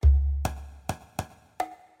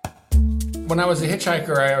When I was a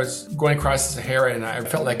hitchhiker, I was going across the Sahara, and I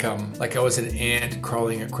felt like I was an ant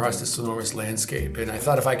crawling across this enormous landscape. And I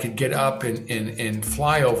thought if I could get up and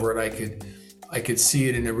fly over it, I could see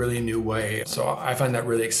it in a really new way. So I found that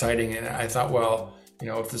really exciting. And I thought, well,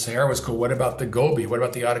 if the Sahara was cool, what about the Gobi? What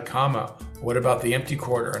about the Atacama? What about the Empty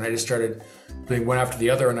Quarter? And I just started doing one after the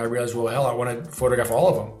other, and I realized, well, hell, I want to photograph all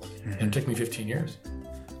of them. And it took me 15 years.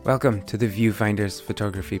 Welcome to the Viewfinders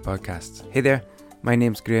Photography Podcast. Hey there, my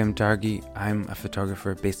name's Graham Dargy. I'm a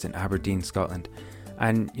photographer based in Aberdeen, Scotland.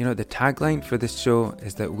 And the tagline for this show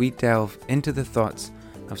is that we delve into the thoughts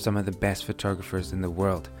of some of the best photographers in the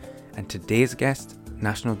world. And today's guest,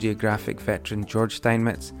 National Geographic veteran George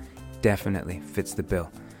Steinmetz, definitely fits the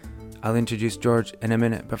bill. I'll introduce George in a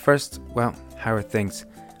minute, but first, well, how are things?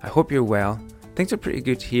 I hope you're well. Things are pretty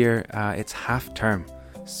good here. It's half term,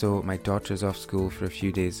 so my daughter's off school for a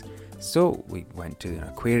few days. So we went to an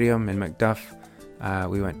aquarium in Macduff.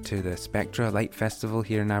 We went to the Spectra Light Festival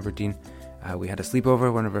here in Aberdeen. We had a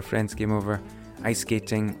sleepover, one of our friends came over, ice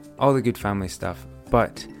skating, all the good family stuff,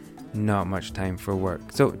 but not much time for work.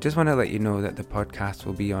 So just want to let you know that the podcast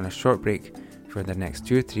will be on a short break for the next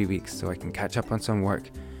 2 or 3 weeks so I can catch up on some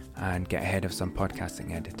work and get ahead of some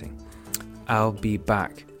podcasting editing. I'll be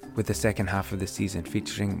back with the second half of the season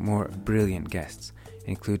featuring more brilliant guests,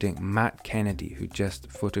 including Matt Kennedy, who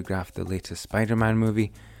just photographed the latest Spider-Man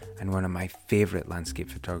movie, and one of my favourite landscape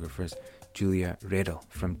photographers, Julia Redl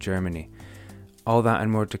from Germany. All that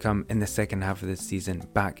and more to come in the second half of this season,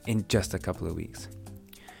 back in just a couple of weeks.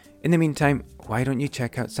 In the meantime, why don't you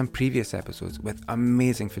check out some previous episodes with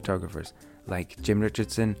amazing photographers like Jim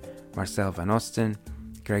Richardson, Marcel Van Osten,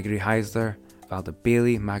 Gregory Heisler, Valda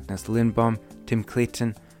Bailey, Magnus Lindbaum, Tim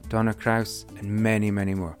Clayton, Donna Kraus, and many,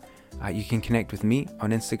 many more. You can connect with me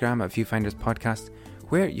on Instagram at Viewfinders Podcast,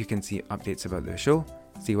 where you can see updates about the show,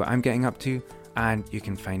 see what I'm getting up to, and you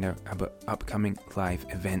can find out about upcoming live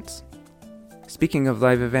events. Speaking of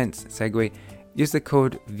live events, segue, use the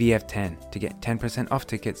code VF10 to get 10% off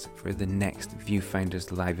tickets for the next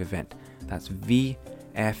Viewfinders live event. That's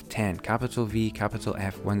VF10, capital V, capital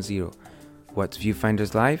F10. What's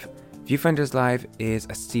Viewfinders Live? Viewfinders Live is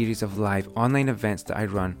a series of live online events that I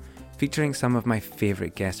run featuring some of my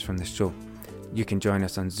favourite guests from the show. You can join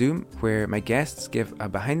us on Zoom, where my guests give a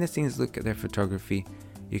behind-the-scenes look at their photography.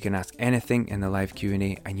 You can ask anything in the live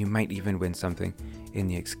Q&A, and you might even win something in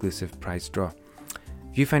the exclusive prize draw.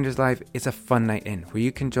 Viewfinders Live is a fun night in, where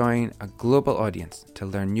you can join a global audience to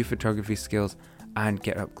learn new photography skills and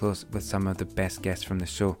get up close with some of the best guests from the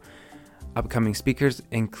show. Upcoming speakers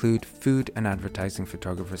include food and advertising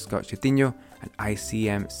photographer Scott Coutinho and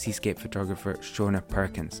ICM seascape photographer Shona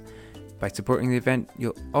Perkins. By supporting the event,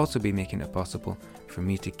 you'll also be making it possible for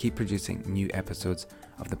me to keep producing new episodes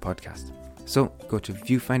of the podcast. So go to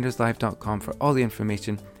viewfinderslive.com for all the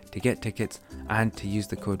information, to get tickets, and to use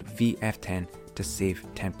the code VF10 to save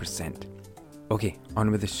 10%. Okay,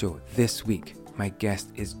 on with the show. This week, my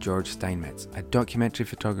guest is George Steinmetz, a documentary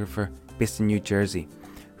photographer based in New Jersey,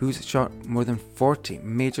 who's shot more than 40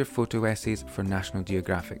 major photo essays for National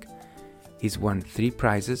Geographic. He's won 3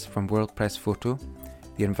 prizes from World Press Photo,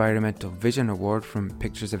 the Environmental Vision Award from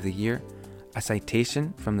Pictures of the Year, a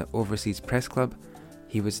citation from the Overseas Press Club.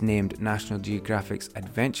 He was named National Geographic's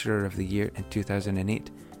Adventurer of the Year in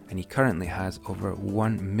 2008, and he currently has over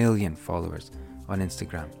 1 million followers on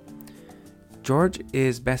Instagram. George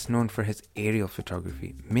is best known for his aerial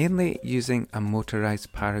photography, mainly using a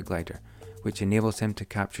motorized paraglider, which enables him to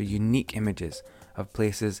capture unique images of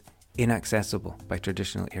places inaccessible by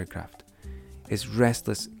traditional aircraft. His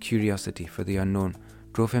restless curiosity for the unknown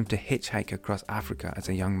drove him to hitchhike across Africa as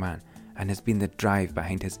a young man, and has been the drive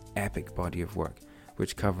behind his epic body of work,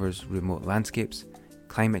 which covers remote landscapes,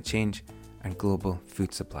 climate change, and global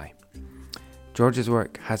food supply. George's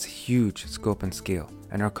work has huge scope and scale,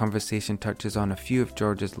 and our conversation touches on a few of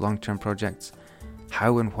George's long-term projects,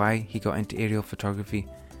 how and why he got into aerial photography,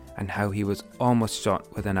 and how he was almost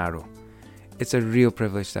shot with an arrow. It's a real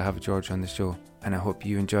privilege to have George on the show, and I hope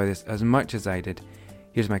you enjoy this as much as I did.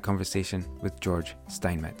 Here's my conversation with George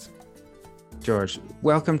Steinmetz. George,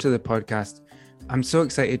 welcome to the podcast. I'm so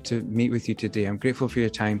excited to meet with you today. I'm grateful for your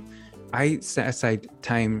time. I set aside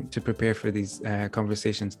time to prepare for these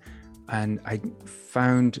conversations, and I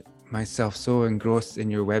found myself so engrossed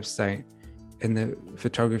in your website, in the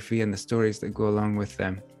photography and the stories that go along with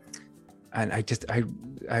them. And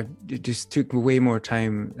it just took way more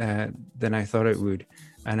time than I thought it would.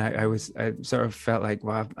 And I sort of felt like,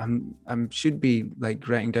 wow, I should be like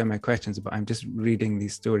writing down my questions, but I'm just reading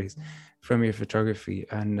these stories from your photography.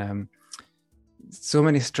 And so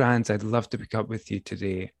many strands I'd love to pick up with you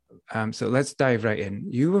today. So let's dive right in.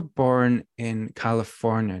 You were born in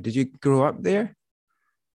California. Did you grow up there?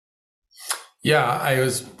 Yeah, I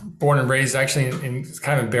was born and raised actually it's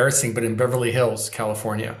kind of embarrassing, but in Beverly Hills,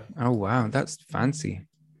 California. Oh, wow. That's fancy.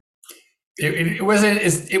 It wasn't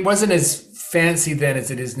as fancy then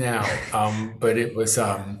as it is now, but you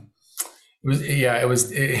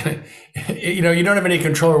don't have any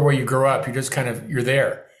control over where you grow up. You just you're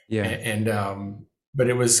there. Yeah. But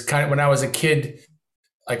it was kind of when I was a kid,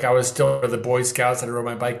 like I was still with the Boy Scouts and I rode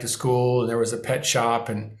my bike to school and there was a pet shop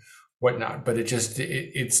and whatnot. But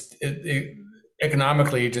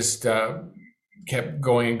economically it just kept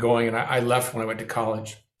going and going. And I left when I went to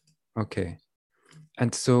college. Okay.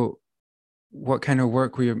 And so what kind of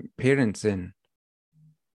work were your parents in?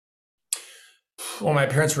 Well, my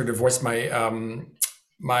parents were divorced. My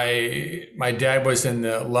dad was in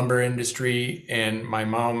the lumber industry, and my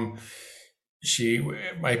mom,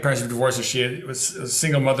 my parents were divorced, and she was a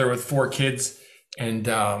single mother with 4 kids, and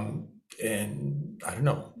I don't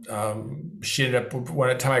know. She ended up when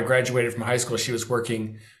the time I graduated from high school, she was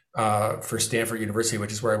working for Stanford University,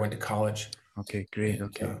 which is where I went to college. Okay, great.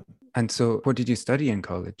 Okay. And so, what did you study in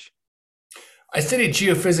college? I studied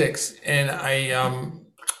geophysics, and I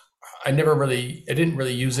didn't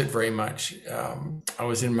really use it very much. I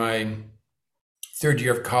was in my third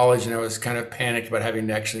year of college and I was kind of panicked about having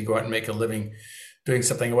to actually go out and make a living doing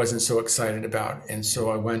something I wasn't so excited about. And so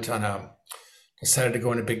I decided to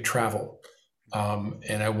go on a big travel.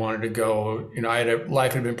 And I wanted to go,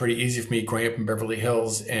 life had been pretty easy for me growing up in Beverly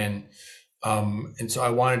Hills. And so I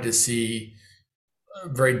wanted to see a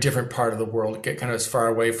very different part of the world, get kind of as far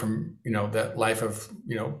away from, that life of,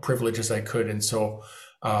 privilege as I could. And so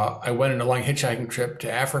I went on a long hitchhiking trip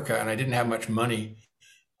to Africa and I didn't have much money.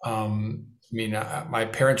 My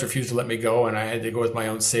parents refused to let me go and I had to go with my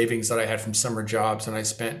own savings that I had from summer jobs. And I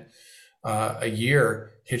spent a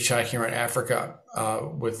year hitchhiking around Africa I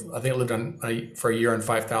think I lived for a year on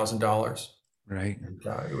 $5,000. Right. And,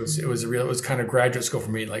 it was kind of graduate school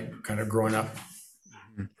for me, like kind of growing up.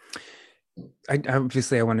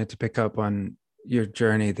 I wanted to pick up on your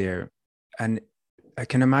journey there. And I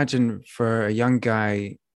can imagine for a young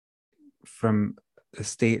guy from the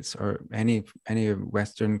States or any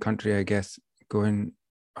Western country, I guess, going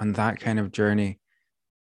on that kind of journey,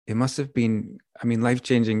 it must have been,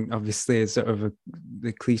 life-changing, obviously, is sort of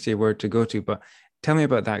the cliche word to go to, but tell me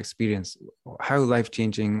about that experience. How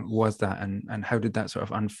life-changing was that and how did that sort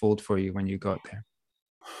of unfold for you when you got there?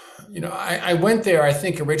 I went there, I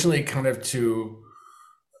think, originally kind of to,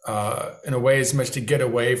 in a way, as much to get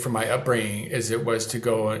away from my upbringing as it was to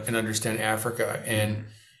go and understand Africa. And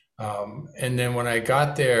then when I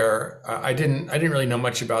got there, I didn't really know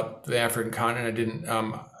much about the African continent. I didn't,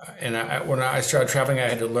 when I started traveling, I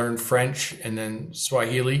had to learn French and then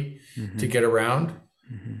Swahili to get around.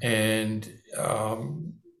 And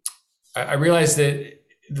I realized that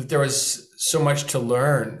there was so much to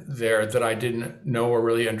learn there that I didn't know or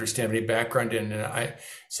really understand any background in. And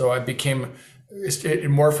so I became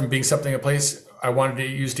more from being a place I wanted to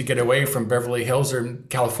use to get away from Beverly Hills or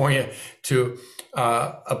California to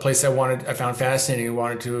a place I found fascinating and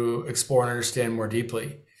wanted to explore and understand more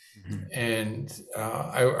deeply. And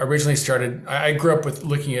I originally I grew up with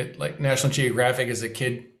looking at like National Geographic as a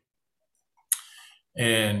kid.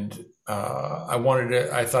 And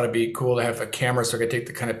I thought it'd be cool to have a camera so I could take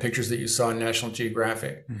the kind of pictures that you saw in National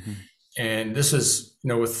Geographic. And this was,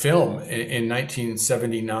 with film in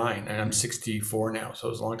 1979, and I'm 64 now, so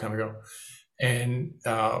it was a long time ago. And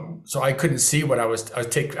so I couldn't see what I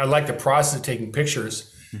liked the process of taking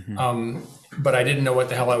pictures, but I didn't know what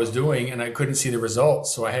the hell I was doing, and I couldn't see the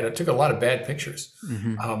results. So I took a lot of bad pictures,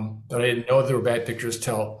 but I didn't know they were bad pictures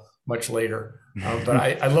till much later. But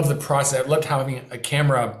I love the process. I loved having a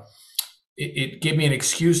camera. It gave me an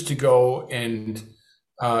excuse to go and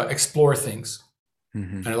explore things.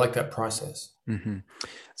 And I like that process.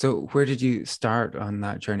 So where did you start on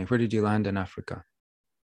that journey? Where did you land in Africa?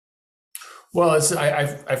 Well,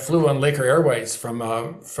 I flew on Laker Airways from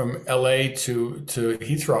LA to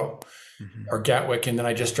Heathrow or Gatwick, and then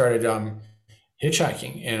I just started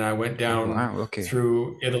hitchhiking, and I went down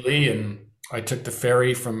through Italy, and I took the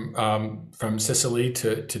ferry from Sicily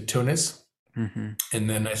to Tunis, and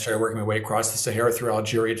then I started working my way across the Sahara through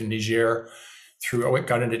Algeria to Niger. I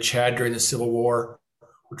got into Chad during the Civil War,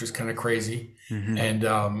 which was kind of crazy, and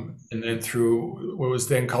then through what was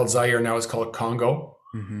then called Zaire, now it's called Congo,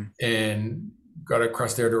 and got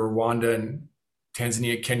across there to Rwanda and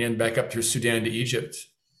Tanzania, Kenya, and back up through Sudan to Egypt.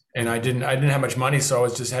 And I didn't have much money, so I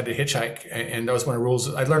just had to hitchhike. And that was one of the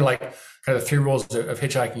rules. I learned like kind of 3 rules of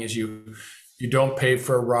hitchhiking: is you don't pay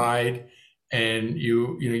for a ride, and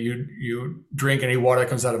you drink any water that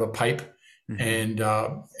comes out of a pipe,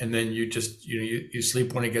 Mm-hmm. and then you just you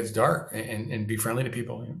sleep when it gets dark, and be friendly to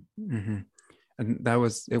people. Mm-hmm. And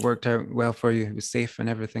it worked out well for you. It was safe and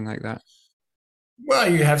everything like that.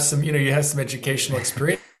 Well, you have some educational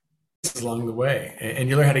experience along the way, and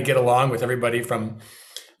you learn how to get along with everybody from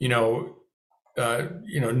you know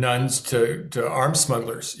nuns to arms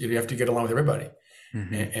smugglers. You have to get along with everybody,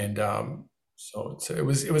 Mm-hmm. and so it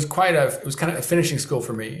was kind of a finishing school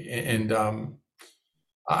for me. And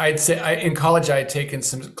I'd say in college I had taken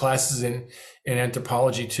some classes in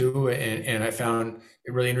anthropology too, and I found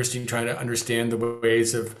it really interesting trying to understand the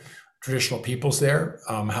ways of traditional peoples there,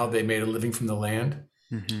 how they made a living from the land,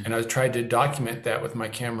 Mm-hmm. and I tried to document that with my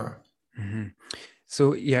camera. Mm-hmm.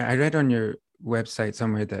 So yeah, I read on your website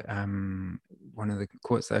somewhere that one of the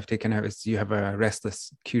quotes that I've taken out is you have a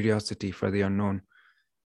restless curiosity for the unknown.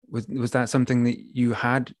 Was that something that you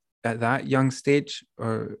had at that young stage,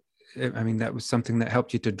 or I mean, that was something that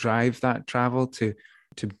helped you to drive that travel, to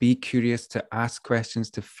be curious, to ask questions,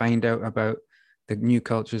 to find out about the new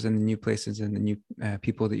cultures and the new places and the new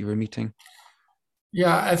people that you were meeting?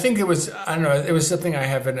 Yeah, I think it was, I don't know, it was something I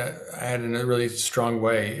had in a really strong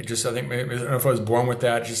way. It just, I think maybe, I don't know if I was born with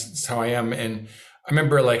that, just it's how I am. And I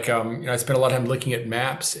remember like, I spent a lot of time looking at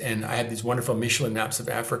maps, and I had these wonderful Michelin maps of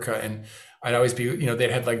Africa, and I'd always be,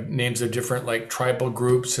 they'd have like names of different like tribal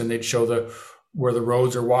groups, and they'd show where the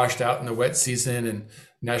roads are washed out in the wet season, and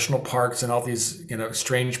national parks and all these,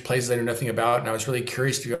 strange places I knew nothing about. And I was really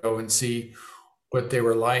curious to go and see what they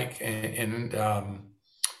were like. And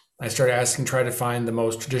I started asking, try to find the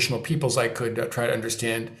most traditional peoples I could, try to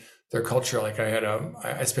understand their culture. Like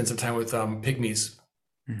I spent some time with pygmies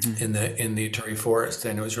Mm-hmm. in the Ituri forest,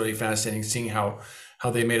 and it was really fascinating seeing how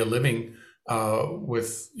they made a living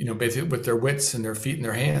with basically with their wits and their feet and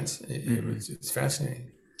their hands. Mm-hmm. It's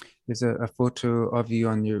fascinating. There's a photo of you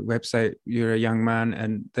on your website. You're a young man,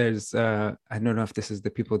 and there's I don't know if this is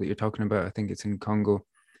the people that you're talking about. I think it's in Congo,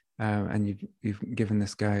 and you've given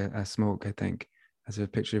this guy a smoke, I think, as a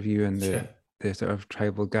picture of you and Yeah. the sort of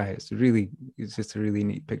tribal guy. It's just a really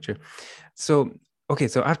neat picture. So okay,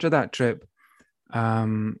 so after that trip,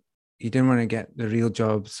 you didn't want to get the real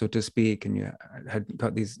job, so to speak, and you had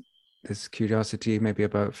got this curiosity maybe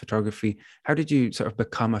about photography. How did you sort of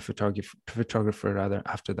become a photographer rather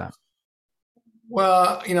after that?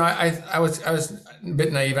 Well, I was a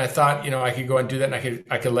bit naive. I thought, I could go and do that, and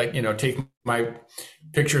I could like, take my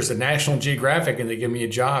pictures of National Geographic, and they give me a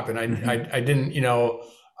job. And Mm-hmm. I didn't,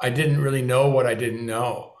 I didn't really know what I didn't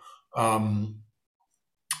know. Um,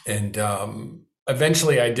 and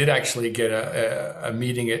eventually I did actually get a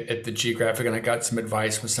meeting at the Geographic, and I got some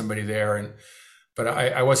advice from somebody there. But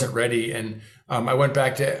I wasn't ready. And I went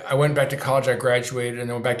back to college. I graduated, and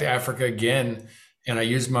then went back to Africa again. And I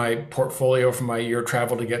used my portfolio from my year of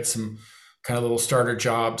travel to get some kind of little starter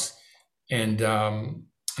jobs. And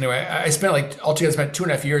anyway, I spent altogether spent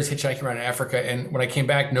 2.5 years hitchhiking around Africa. And when I came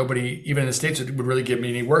back, nobody, even in the States, would really give me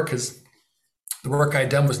any work, because the work I'd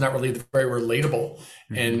done was not really very relatable.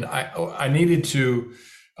 Mm-hmm. And I needed to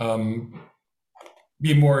um,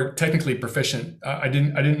 be more technically proficient. I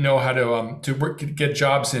didn't know how to work to get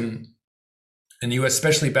jobs in the U.S.,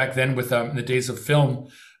 especially back then with in the days of film.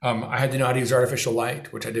 I had to know how to use artificial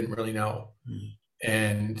light, which I didn't really know.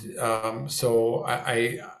 And so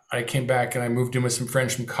I came back, and I moved in with some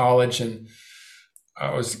friends from college, and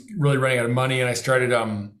I was really running out of money, and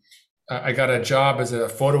I got a job as a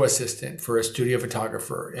photo assistant for a studio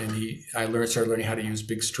photographer, and I started learning how to use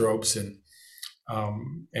big strobes,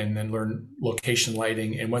 and then learn location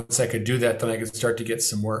lighting. And once I could do that, then I could start to get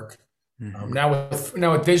some work. Mm-hmm.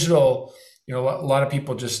 Now with digital, a lot of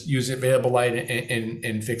people just use available light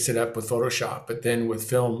and fix it up with Photoshop. But then with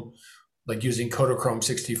film, like using Kodachrome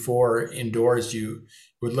 64 indoors, you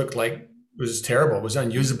would look like it was terrible. It was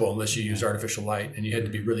unusable unless you used artificial light, and you had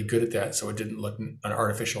to be really good at that so it didn't look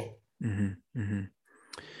artificial. Mm-hmm. Mm-hmm.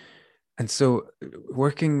 And so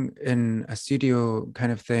working in a studio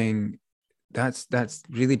kind of thing, that's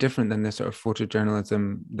really different than the sort of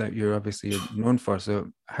photojournalism that you're known for.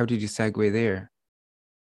 So how did you segue there?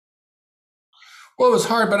 Well, it was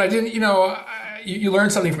hard, but I didn't, you learn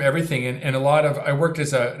something from everything. And I worked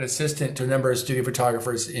as an assistant to a number of studio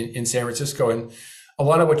photographers in San Francisco. And a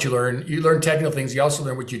lot of what you learn technical things. You also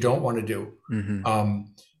learn what you don't want to do. Mm-hmm.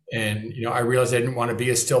 And, I realized I didn't want to be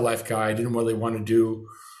a still life guy. I didn't really want to do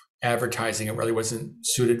advertising. It really wasn't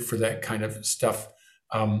suited for that kind of stuff.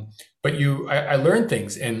 But I learned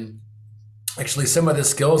things, and actually some of the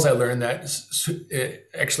skills I learned that it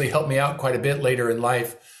actually helped me out quite a bit later in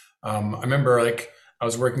life. I remember I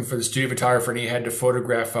was working for the studio photographer, and he had to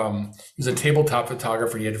photograph. He was a tabletop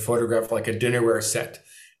photographer, and he had to photograph like a dinnerware set,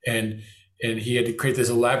 and he had to create this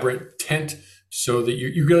elaborate tent so that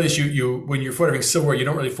you realize you when you're photographing silverware, you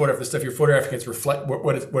don't really photograph the stuff you're photographing. It's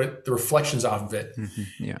the reflections off of it.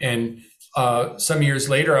 Yeah. And some years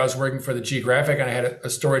later, I was working for the Geographic, and I had a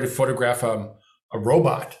story to photograph a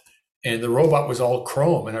robot, and the robot was all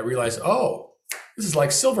chrome, and I realized, oh, this is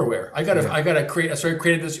like silverware. I gotta create. So I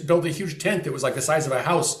built a huge tent that was like the size of a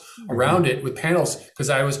house around it with panels, because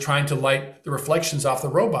I was trying to light the reflections off the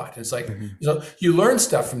robot. And it's like, so you learn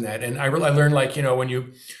stuff from that. And I learned, like, when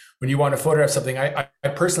you want to photograph something, I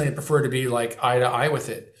personally prefer to be like eye to eye with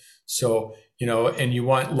it. So, and you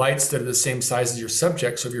want lights that are the same size as your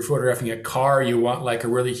subject. So if you're photographing a car, you want like a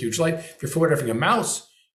really huge light. If you're photographing a mouse,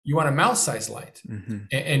 you want a mouse size light.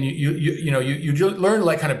 And you learn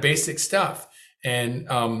like kind of basic stuff. And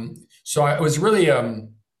so I was really,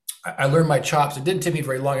 I learned my chops. It didn't take me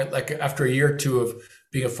very long. Like after a year or two of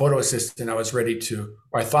being a photo assistant, I was ready to,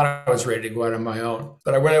 or I thought I was ready to go out on my own.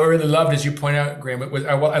 But what I really loved, as you point out, Graham,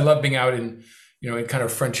 I love being out in, in kind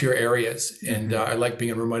of frontier areas. And I like being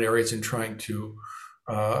in remote areas and trying to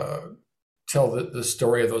tell the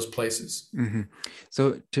story of those places.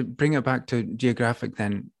 So to bring it back to Geographic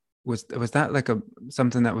then, was that like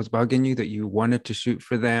something that was bugging you, that you wanted to shoot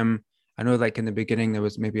for them? I know, like in the beginning, there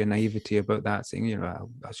was maybe a naivety about that, saying,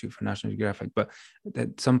 I'll shoot for National Geographic. But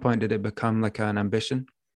at some point, did it become like an ambition?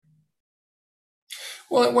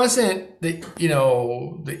 Well, it wasn't the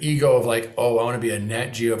ego of like, oh, I want to be a Nat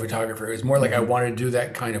Geo photographer. It was more like I wanted to do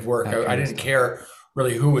that kind of work. I didn't care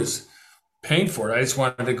really who was paying for it. I just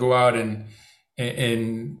wanted to go out and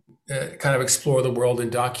kind of explore the world and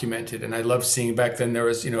document it. And I loved seeing, back then there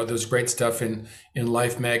was, there was great stuff in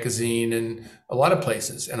Life magazine and a lot of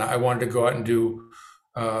places. And I wanted to go out and do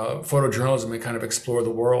photojournalism and kind of explore the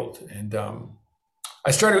world. And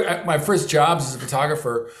I started, my first jobs as a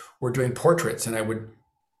photographer were doing portraits. And I would,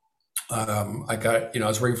 I got, I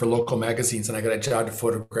was working for local magazines, and I got a job to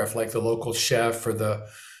photograph like the local chef or the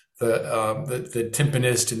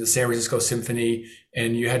timpanist in the San Francisco Symphony.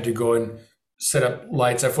 And you had to go and set up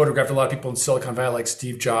lights. I photographed a lot of people in Silicon Valley, like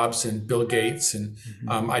Steve Jobs and Bill Gates. And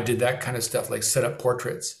I did that kind of stuff, like set up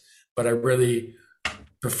portraits. But I really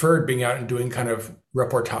preferred being out and doing kind of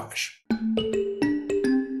reportage.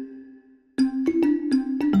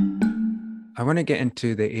 I want to get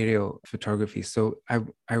into the aerial photography. So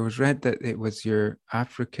I was read that it was your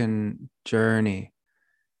African journey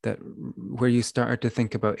where you started to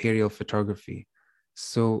think about aerial photography.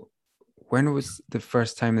 So when was the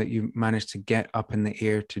first time that you managed to get up in the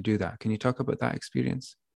air to do that? Can you talk about that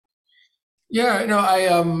experience? Yeah,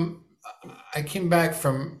 I came back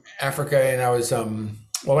from Africa, and I was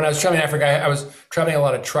when I was traveling in Africa, I was traveling a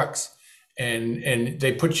lot of trucks, and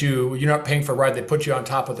they put you're not paying for a ride, they put you on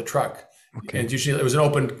top of the truck. Okay. And usually it was an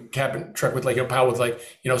open cabin truck with like a pile with like,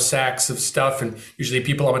 sacks of stuff, and usually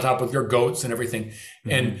people on top with your goats and everything.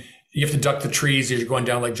 And you have to duck the trees as you're going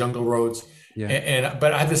down like jungle roads. Yeah.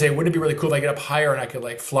 But I have to say, wouldn't it be really cool if I get up higher and I could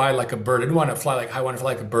like fly like a bird? I didn't want to fly like high, I want to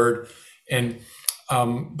fly like a bird. And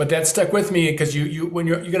but that stuck with me, because you when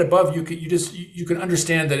you get above, you can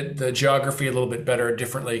understand the geography a little bit better,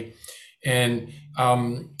 differently. And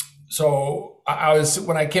so I was,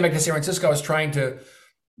 when I came back to San Francisco, I was trying to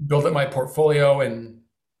build up my portfolio, and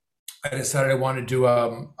I decided I wanted to do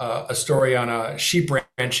a story on a sheep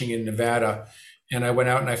ranching in Nevada. And I went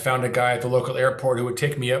out and I found a guy at the local airport who would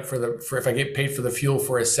take me up for if I get paid for the fuel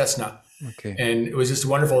for a Cessna. Okay. And it was just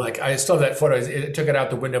wonderful. Like, I still have that photo. I took it out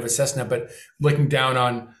the window of a Cessna, but looking down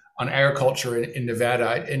on agriculture in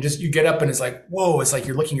Nevada, and just, you get up and it's like, whoa, it's like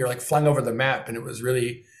you're like flying over the map. And it was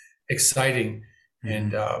really exciting.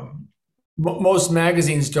 And most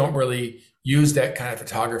magazines don't really use that kind of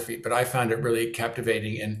photography, but I found it really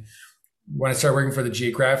captivating. And when I started working for the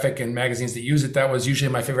Geographic and magazines that use it, that was usually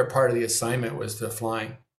my favorite part of the assignment, was the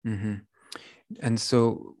flying. And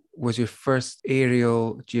so was your first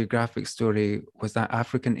aerial Geographic story, was that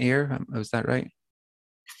African Air? Was that right?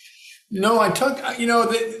 No, I took,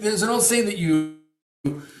 there's an old saying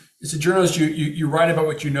that as a journalist, you write about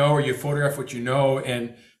what you know, or you photograph what you know.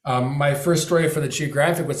 And my first story for the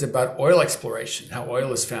Geographic was about oil exploration, how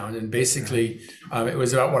oil is found. And basically, it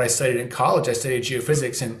was about what I studied in college. I studied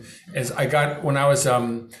geophysics. And when I was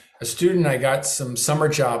a student, I got some summer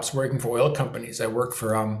jobs working for oil companies. I worked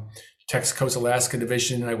for Texaco's Alaska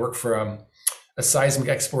division, and I worked for a seismic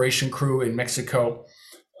exploration crew in Mexico.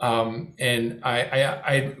 And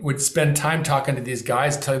I would spend time talking to these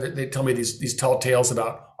guys, they tell me these tall tales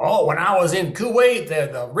about, when I was in Kuwait,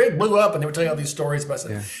 the rig blew up, and they were telling all these stories about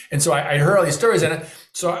it. Yeah. And so I heard all these stories, and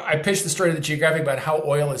so I pitched the story to the Geographic about how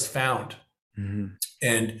oil is found.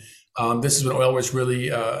 And this is when oil was really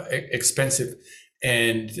expensive.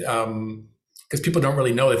 And because people don't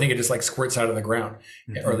really know, they think it just like squirts out of the ground,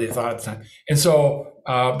 or they thought at the time. And so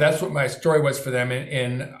that's what my story was for them.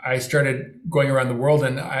 And I started going around the world,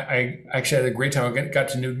 and I actually had a great time. I got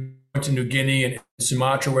to New Guinea and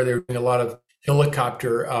Sumatra, where they were doing a lot of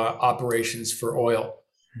helicopter operations for oil.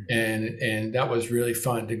 And that was really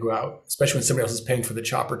fun to go out, especially when somebody else is paying for the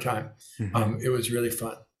chopper time. It was really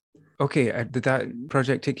fun. Okay, did that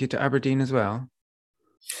project take you to Aberdeen as well?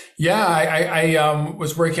 Yeah, I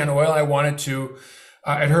was working on oil. I wanted to.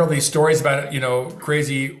 I'd heard all these stories about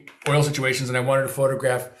crazy oil situations, and I wanted to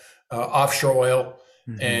photograph offshore oil.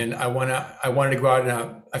 And I wanted to go out,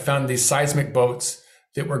 and I found these seismic boats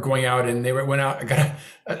that were going out, and went out.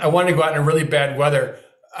 I wanted to go out in a really bad weather.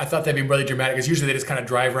 I thought that'd be really dramatic, because usually they just kind of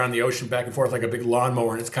drive around the ocean back and forth like a big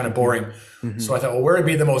lawnmower, and it's kind of boring. So I thought, well, where would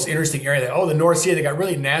be the most interesting area? The North Sea. They got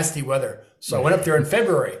really nasty weather. So I went up there in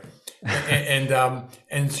February,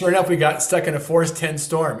 and sure enough, we got stuck in a force 10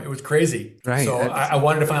 storm. It was crazy. Right. So I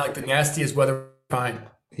wanted to find like the nastiest weather find.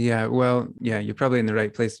 Yeah. Well, yeah, you're probably in the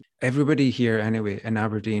right place. Everybody here, anyway, in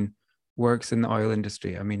Aberdeen, works in the oil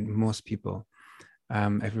industry. I mean, most people.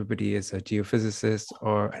 Everybody is a geophysicist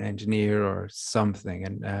or an engineer or something,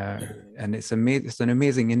 and it's an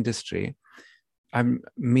amazing industry.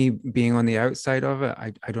 Me being on the outside of it,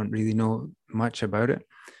 I don't really know much about it,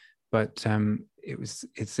 but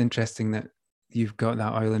it's interesting that you've got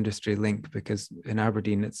that oil industry link, because in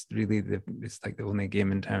Aberdeen it's really it's like the only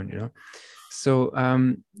game in town, So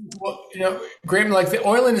well, Graham, like the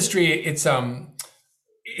oil industry, it's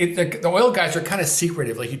the oil guys are kind of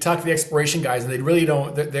secretive. Like you talk to the exploration guys, and they really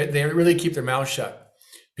don't. They really keep their mouths shut,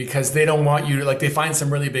 because they don't want you to, like, they find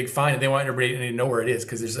some really big find, and they want everybody to know where it is,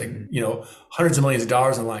 because there's like hundreds of millions of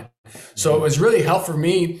dollars on the line. So it was really helpful for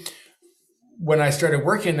me when I started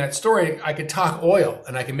working that story. I could talk oil,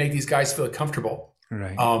 and I could make these guys feel comfortable.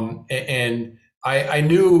 Right. And I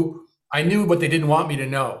knew what they didn't want me to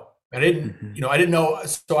know. I didn't, I didn't know.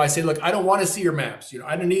 So I said, look, I don't want to see your maps.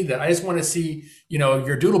 I don't need that. I just want to see,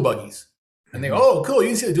 your doodle buggies. And they go, oh, cool. You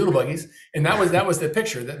can see the doodle buggies. And that was the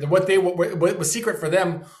picture. What was secret for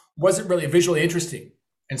them wasn't really visually interesting.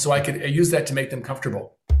 And so I could use that to make them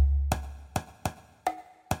comfortable.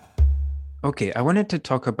 Okay. I wanted to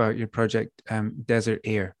talk about your project, Desert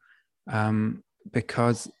Air,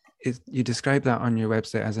 because you describe that on your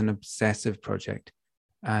website as an obsessive project.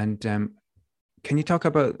 And can you talk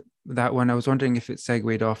about that one? I was wondering if it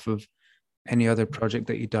segued off of any other project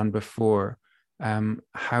that you'd done before,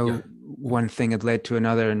 how one thing had led to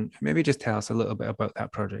another, and maybe just tell us a little bit about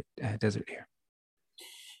that project, Desert Air.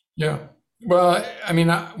 Yeah. Well, I mean,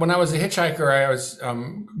 when I was a hitchhiker, I was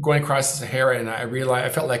going across the Sahara, and I realized I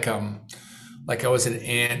felt like I was an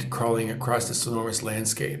ant crawling across this enormous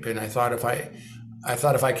landscape. And I thought if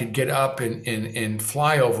I could get up and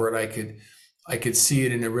fly over it, I could see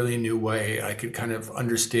it in a really new way. I could kind of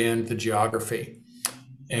understand the geography.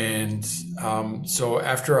 And so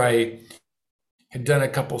after I had done a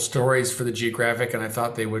couple stories for the Geographic, and I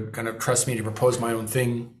thought they would kind of trust me to propose my own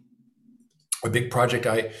thing, a big project,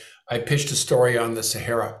 I pitched a story on the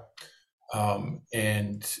Sahara.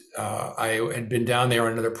 And I had been down there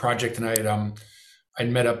on another project, and I'd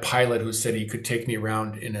met a pilot who said he could take me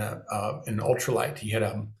around in an ultralight. He had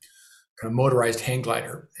a kind of motorized hang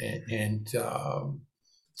glider, and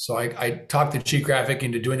so I talked the Geographic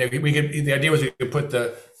into doing that. The idea was we could put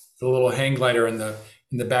the little hang glider in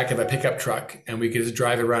the back of a pickup truck, and we could just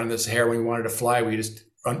drive it around in the Sahara. When we wanted to fly, we just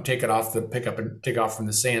take it off the pickup and take off from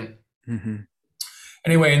the sand.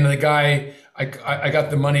 Anyway, and the guy, I got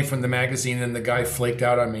the money from the magazine, and the guy flaked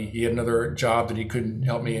out on me. He had another job that he couldn't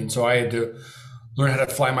help me, and so I had to learn how to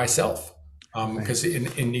fly myself. Because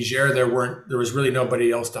in Niger there was really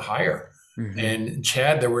nobody else to hire, and in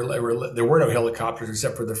Chad there were no helicopters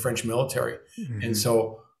except for the French military, and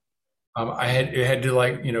so I had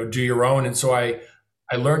to do your own, and so I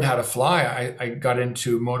learned how to fly. I got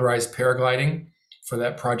into motorized paragliding for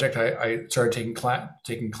that project. I started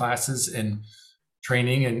taking classes and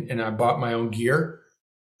training, and I bought my own gear,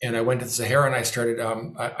 and I went to the Sahara, and I started.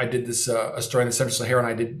 I did this a story in the Central Sahara, and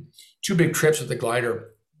I did 2 big trips with the glider.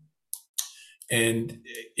 And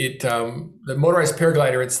the motorized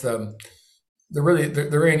paraglider, it's the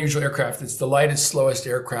very unusual aircraft. It's the lightest, slowest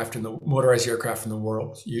aircraft motorized aircraft in the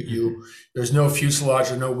world. There's no fuselage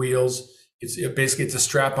or no wheels. It's a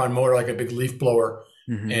strap-on motor like a big leaf blower,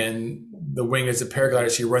 and the wing is a paraglider,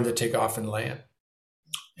 so you run to take off and land.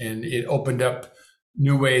 And it opened up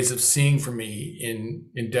new ways of seeing for me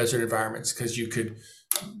in desert environments, because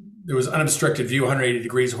there was unobstructed view, 180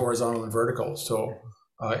 degrees horizontal and vertical. So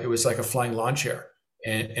it was like a flying lawn chair.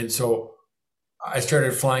 And so I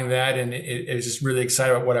started flying that, and it was just really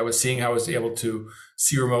excited about what I was seeing, how I was able to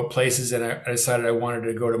see remote places. And I decided I wanted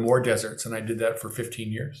to go to more deserts. And I did that for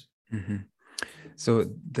 15 years. Mm-hmm. So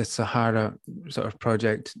the Sahara sort of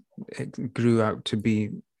project, it grew out to be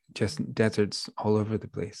just deserts all over the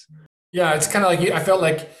place. Yeah, it's kind of like I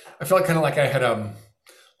felt kind of like I had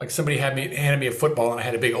like somebody handed me a football and I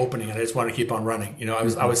had a big opening and I just wanted to keep on running. You know,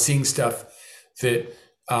 I was seeing stuff that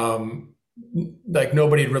like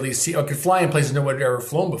nobody had really seen. I could fly in places nobody had ever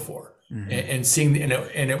flown before, and seeing,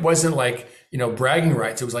 and it wasn't like, you know, bragging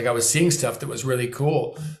rights. It was like I was seeing stuff that was really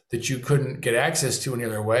cool that you couldn't get access to any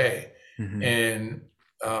other way. And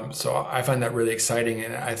so I find that really exciting.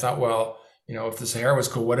 And I thought, well, you know, if the Sahara was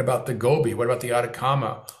cool, what about the Gobi? What about the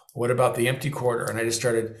Atacama? What about the Empty Quarter? And I just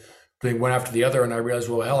started doing one after the other, and I realized,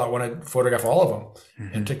 well, hell, I want to photograph all of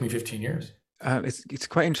them. And it took me 15 years. It's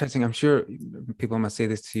quite interesting. I'm sure people must say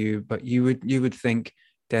this to you, but you would think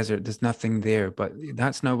desert, there's nothing there, but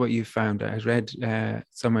that's not what you found. I read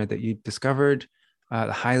somewhere that you discovered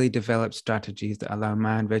the highly developed strategies that allow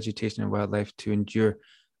man, vegetation, and wildlife to endure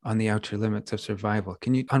on the outer limits of survival.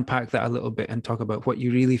 Can you unpack that a little bit and talk about what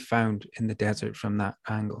you really found in the desert from that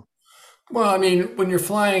angle? Well, I mean, when you're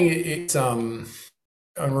flying, it's on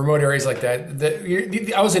remote areas like that.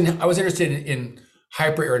 I was interested in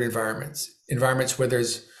hyper arid environments where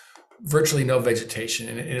there's virtually no vegetation,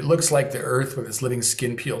 and it looks like the earth with its living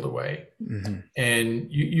skin peeled away. And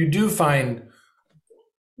you do find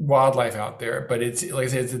wildlife out there, but it's like I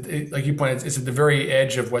said, like you pointed, it's at the very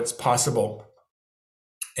edge of what's possible.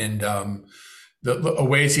 And the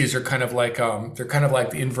oases are kind of like they're kind of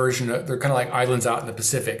like the inversion. They're kind of like islands out in the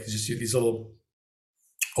Pacific. It's just these little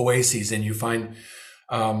oases, and you find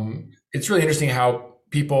it's really interesting how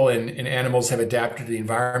people and animals have adapted to the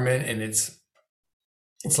environment. And it's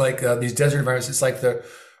like these desert environments. It's like the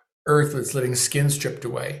earth with its living skin stripped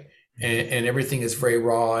away, and everything is very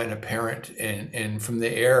raw and apparent. And from the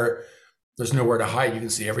air, there's nowhere to hide. You can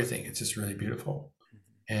see everything. It's just really beautiful.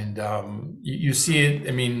 And you see it.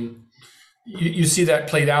 I mean, you see that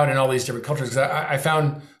played out in all these different cultures. Because I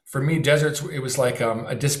found, for me, deserts, it was like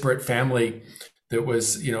a disparate family that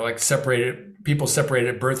was, you know, like people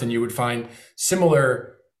separated at birth, and you would find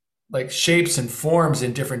similar like shapes and forms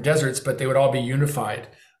in different deserts, but they would all be unified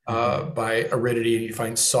by aridity. And you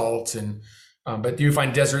find salt, and but you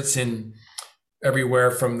find deserts in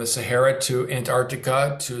everywhere from the Sahara to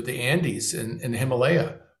Antarctica to the Andes and the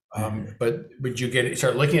Himalaya. But you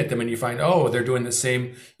start looking at them and you find, oh, they're doing the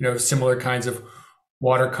same, you know, similar kinds of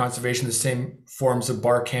water conservation, the same forms of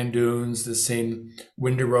Barkhan dunes, the same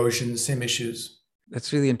wind erosion, the same issues.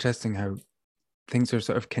 That's really interesting how things are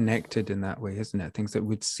sort of connected in that way, isn't it? Things that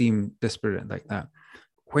would seem disparate like that.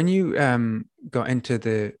 When you got into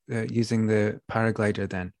the using the paraglider,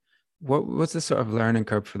 then what was the sort of learning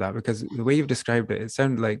curve for that? Because the way you've described it, it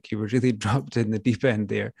sounded like you were really dropped in the deep end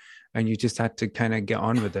there, and you just had to kind of get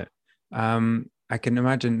on with it. I can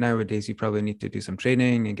imagine nowadays you probably need to do some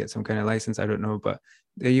training and get some kind of license. I don't know, but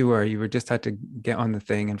there you were just had to get on the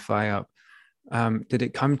thing and fly up. Did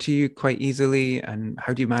it come to you quite easily? And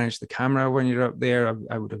how do you manage the camera when you're up there?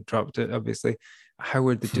 I would have dropped it, obviously. How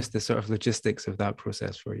were just the sort of logistics of that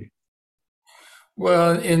process for you?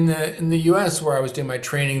 Well, in the U.S. where I was doing my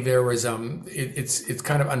training, there was it's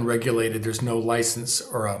kind of unregulated. There's no license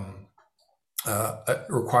or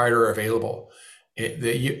required or available.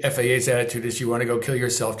 The FAA's attitude is, you want to go kill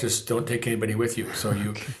yourself, just don't take anybody with you. So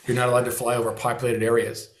you're not allowed to fly over populated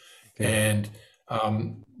areas, and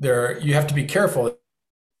you have to be careful.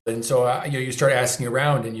 And so you start asking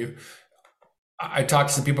around, and I talked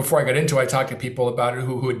to some people before I got into it. I talked to people about it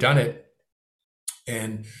who had done it,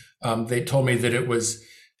 and they told me that it was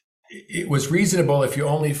reasonable if you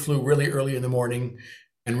only flew really early in the morning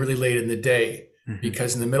and really late in the day,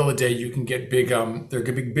 because in the middle of the day you can get big there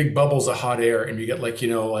could be big bubbles of hot air, and you get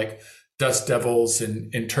like dust devils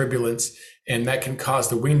and turbulence, and that can cause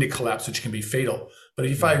the wing to collapse, which can be fatal. But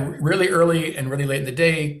if you fly really early and really late in the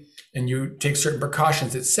day and you take certain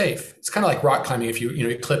precautions, it's safe. It's kind of like rock climbing. If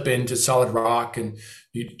you clip into solid rock and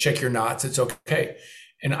you check your knots, it's okay.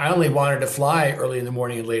 And I only wanted to fly early in the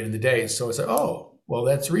morning and late in the day. So I said, oh, well,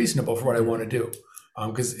 that's reasonable for what I want to do.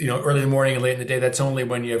 Because, early in the morning and late in the day, that's only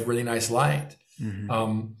when you have really nice light.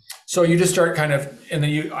 So you just start kind of, and then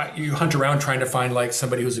you hunt around trying to find like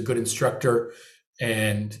somebody who's a good instructor.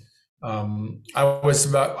 And I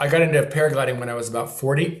got into paragliding when I was about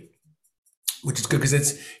 40, which is good because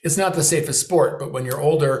it's not the safest sport, but when you're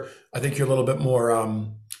older, I think you're a little bit more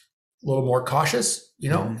cautious.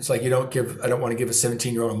 It's like I don't want to give a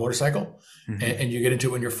 17-year-old a motorcycle, and you get into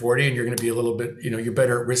it when you're 40, and you're going to be a little bit, you're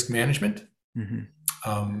better at risk management.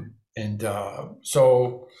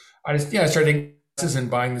 So I just, I started taking classes and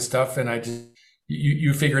buying the stuff, and I just,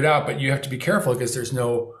 you figure it out, but you have to be careful because there's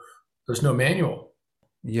no manual.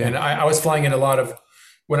 Yeah. And I was flying in a lot of,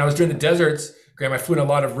 when I was doing the deserts, Graham, I flew in a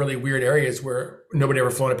lot of really weird areas where nobody ever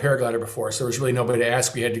flown a paraglider before. So there was really nobody to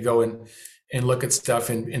ask. We had to go and look at stuff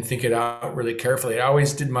and think it out really carefully. I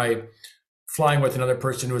always did my flying with another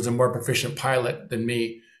person who was a more proficient pilot than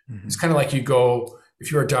me. Mm-hmm. It's kind of like you go,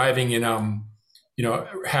 if you were diving in,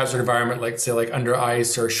 hazard environment, like say like under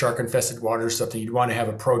ice or shark infested water or something, you'd want to have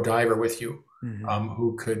a pro diver with you,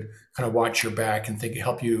 who could kind of watch your back and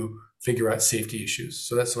help you figure out safety issues.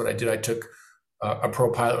 So that's what I did. I took a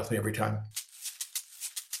pro pilot with me every time.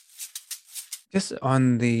 Just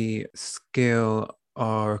on the scale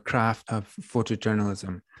or craft of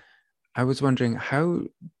photojournalism, I was wondering, how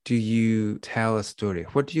do you tell a story?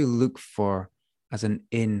 What do you look for as an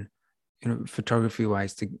photography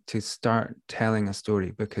wise to start telling a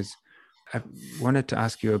story? Because I wanted to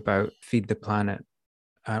ask you about Feed the Planet,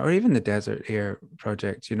 or even the Desert Air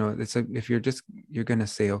project. It's if you're going to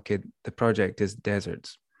say, okay, the project is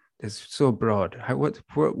deserts. It's so broad.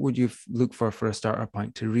 What would you look for a starter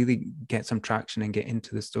point to really get some traction and get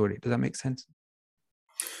into the story? Does that make sense?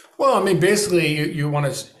 Well, I mean, basically, you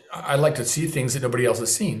want to. I like to see things that nobody else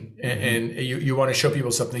has seen, and you want to show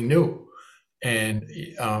people something new. And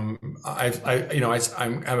I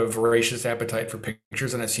have a voracious appetite for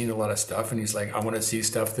pictures, and I've seen a lot of stuff. And he's like, I want to see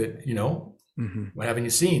stuff that what haven't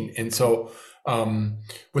you seen? And so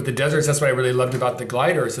with the deserts, that's what I really loved about the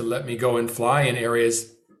gliders. It let me go and fly in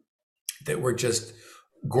areas that were just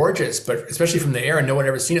gorgeous, but especially from the air, and no one had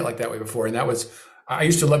ever seen it like that way before. And that was, I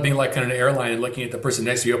used to love being like on an airline and looking at the person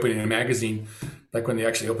next to you opening a magazine, like when they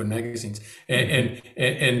actually open magazines, and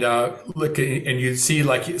look, and you'd see,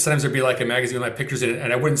 like, sometimes there'd be like a magazine with my pictures in it,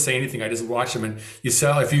 and I wouldn't say anything. I just watch them, and you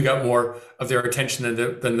saw if you got more of their attention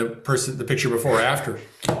than the picture before or after,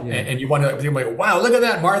 and you want to, you're like, wow, look at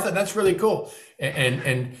that, Martha, that's really cool,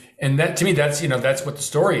 and that, to me, that's that's what the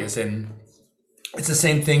story is. And it's the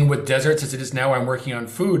same thing with deserts as it is now. I'm working on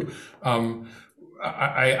food.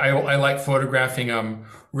 I like photographing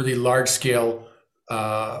really large scale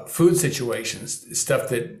food situations, stuff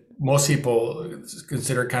that most people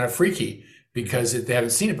consider kind of freaky because they haven't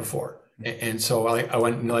seen it before. And so I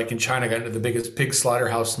went, like in China, I got into the biggest pig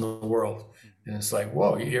slaughterhouse in the world. And it's like,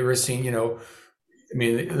 whoa, you ever seen, I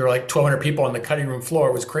mean, there were like 1,200 people on the cutting room floor.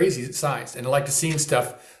 It was crazy size. And I like to see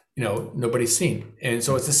stuff, nobody's seen. And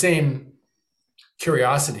so it's the same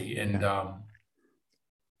curiosity and,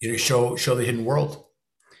 show the hidden world.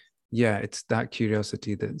 Yeah, it's that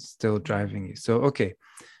curiosity that's still driving you. So, okay,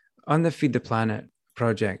 on the Feed the Planet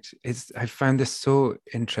project, I found this so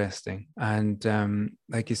interesting. And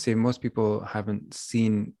like you say, most people haven't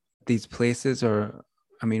seen these places, or,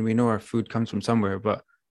 I mean, we know our food comes from somewhere, but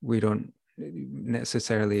we don't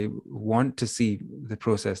necessarily want to see the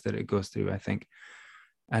process that it goes through, I think.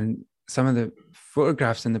 And some of the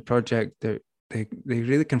photographs in the project, they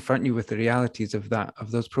really confront you with the realities of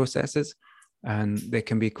those processes, and they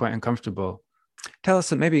can be quite uncomfortable. Tell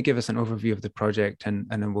us, maybe give us an overview of the project, and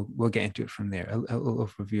then we'll get into it from there. A little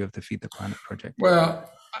overview of the Feed the Planet project. Well,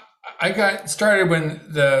 I got started when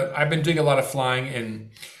I've been doing a lot of flying,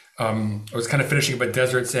 and I was kind of finishing up at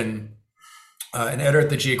deserts, and an editor at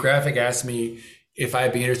the Geographic asked me if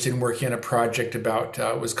I'd be interested in working on a project about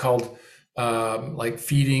it was called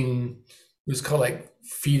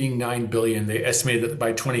feeding 9 billion. They estimated that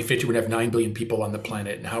by 2050 we'd have 9 billion people on the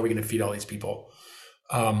planet, and how are we going to feed all these people?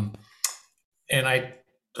 And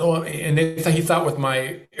he thought with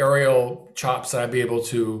my aerial chops that I'd be able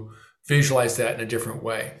to visualize that in a different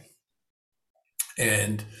way.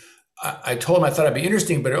 And I told him I thought it'd be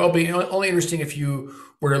interesting, but it'll be only interesting if you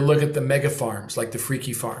were to look at the mega farms, like the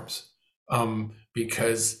freaky farms,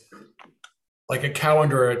 because like a cow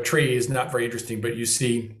under a tree is not very interesting, but you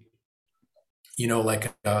see,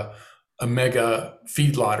 like a mega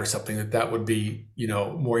feedlot or something, that would be,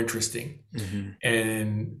 more interesting. Mm-hmm.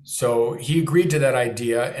 And so he agreed to that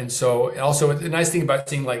idea. And so also the nice thing about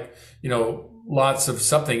seeing lots of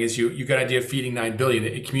something is you get an idea of feeding 9 billion,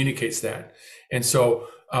 it communicates that. And so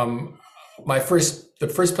the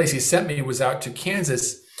first place he sent me was out to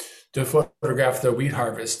Kansas to photograph the wheat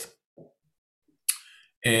harvest.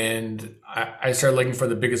 And I started looking for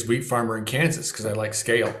the biggest wheat farmer in Kansas because I like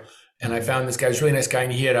scale. And I found this guy, was a really nice guy,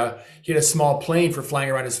 and he had a small plane for flying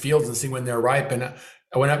around his fields and seeing when they're ripe. And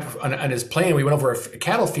I went up on his plane. We went over a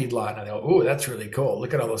cattle feedlot, and I thought, oh, that's really cool.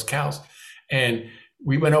 Look at all those cows. And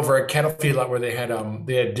we went over a cattle feedlot where they had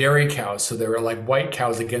dairy cows, so they were like white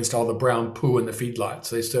cows against all the brown poo in the feedlot.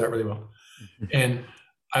 So they stood out really well. And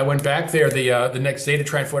I went back there the next day to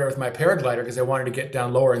try and photograph with my paraglider because I wanted to get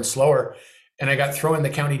down lower and slower. and I got thrown in the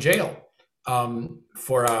county jail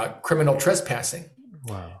for criminal trespassing.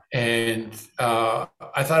 Wow. And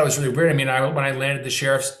I thought it was really weird. I mean, when I landed, the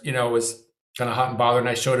sheriff's, was kind of hot and bothered, and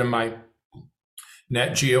I showed him my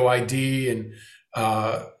Nat Geo ID and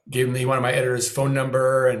gave me one of my editor's phone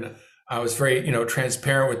number, and I was very,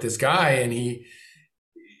 transparent with this guy, and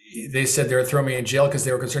they said they were throwing me in jail because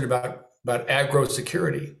they were concerned about agro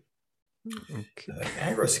security. Okay.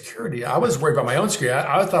 Agro security. I was worried about my own security.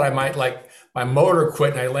 I thought I might my motor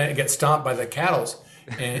quit and I get stomped by the cattle,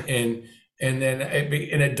 and then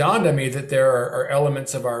it dawned on me that there are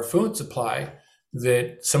elements of our food supply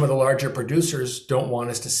that some of the larger producers don't want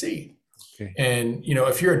us to see. Okay. And,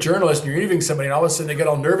 if you're a journalist and you're interviewing somebody and all of a sudden they get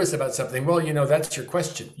all nervous about something, well, that's your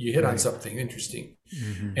question. You hit on something interesting.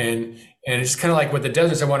 Mm-hmm. And it's kind of like with the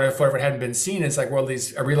deserts, I wonder if it hadn't been seen. It's like, well,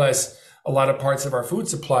 I realized a lot of parts of our food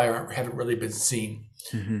supply haven't really been seen.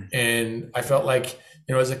 Mm-hmm. And I felt like,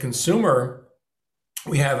 as a consumer,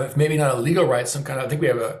 we have, if maybe not a legal right, I think we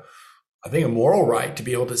have a moral right to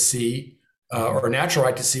be able to see, or a natural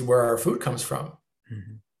right to see where our food comes from.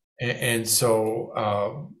 Mm-hmm. And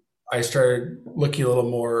so I started looking a little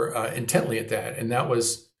more intently at that. And that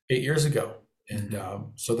was 8 years ago. And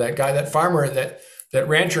so that farmer, that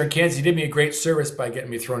rancher in Kansas, he did me a great service by getting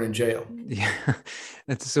me thrown in jail. Yeah.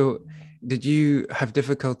 And so did you have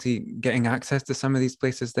difficulty getting access to some of these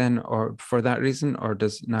places then, or for that reason, or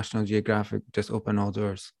does National Geographic just open all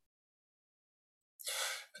doors?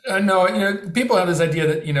 No, people have this idea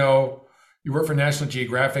that, you work for National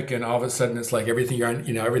Geographic and all of a sudden it's like everything you're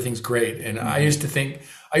on, everything's great. And I used to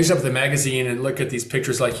have the magazine and look at these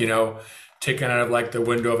pictures like, taken out of like the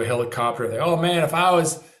window of a helicopter. Like, oh man, if I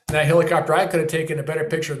was in that helicopter, I could have taken a better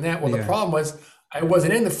picture than that. Well, The problem was I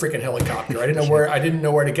wasn't in the freaking helicopter. I didn't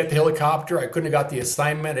know where to get the helicopter. I couldn't have got the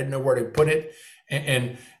assignment. I didn't know where to put it.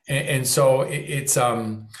 And so it's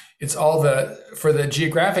all for the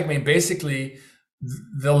Geographic. I mean, basically,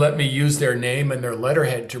 they'll let me use their name and their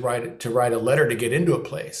letterhead to write a letter to get into a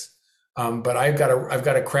place. But I've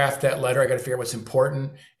got to craft that letter. I got to figure out what's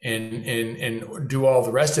important and do all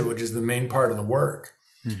the rest of it, which is the main part of the work.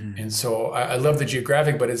 Mm-hmm. And so I love the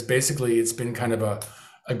Geographic, but it's been kind of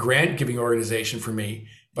a grant giving organization for me,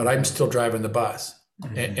 but I'm still driving the bus.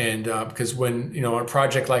 Mm-hmm. And because when, on a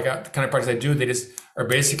project like the kind of projects I do, they just are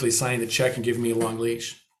basically signing the check and giving me a long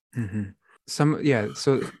leash. Mm-hmm.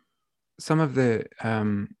 So some of the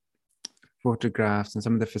photographs and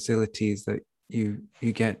some of the facilities that you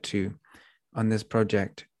get to on this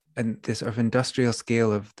project and this sort of industrial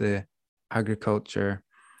scale of the agriculture,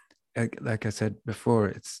 like I said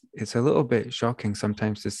before, it's a little bit shocking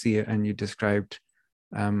sometimes to see it. And you described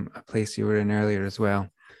a place you were in earlier as well.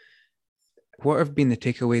 What have been the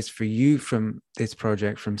takeaways for you from this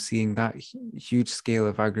project, from seeing that huge scale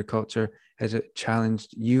of agriculture? Has it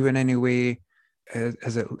challenged you in any way?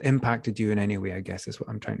 Has it impacted you in any way, I guess, is what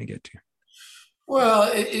I'm trying to get to.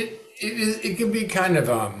 Well, it can be kind of,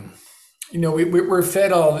 we're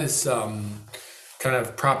fed all this kind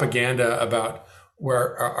of propaganda about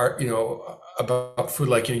where our about food,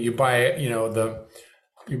 like, you buy,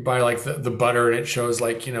 like the butter and it shows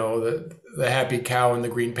like, the happy cow in the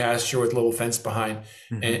green pasture with a little fence behind.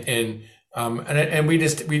 Mm-hmm. And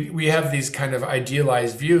we have these kind of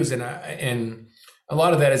idealized views, and a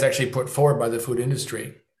lot of that is actually put forward by the food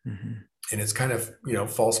industry. Mm-hmm. And it's kind of,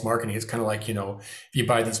 false marketing. It's kind of like, if you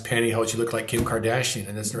buy these pantyhose, you look like Kim Kardashian,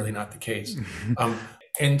 and that's really not the case. Mm-hmm.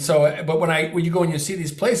 And so, but when you go and you see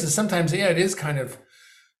these places, sometimes, it is kind of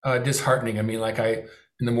disheartening. I mean, like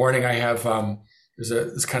in the morning I have, there's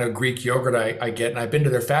this kind of Greek yogurt I get, and I've been to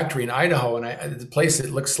their factory in Idaho, and the place,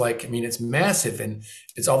 it looks like, it's massive, and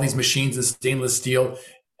it's all these machines of stainless steel.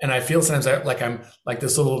 And I feel sometimes I'm like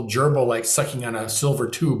this little gerbil, like sucking on a silver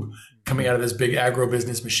tube coming out of this big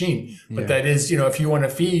agro-business machine. But that is, if you want to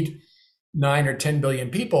feed 9 or 10 billion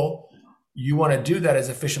people, you want to do that as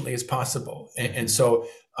efficiently as possible. And so,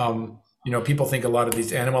 people think a lot of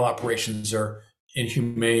these animal operations are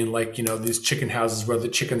inhumane, like, these chicken houses where the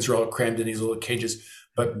chickens are all crammed in these little cages.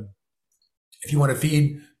 But if you want to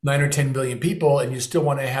feed 9 or 10 billion people and you still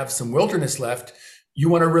want to have some wilderness left, you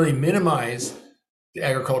want to really minimize the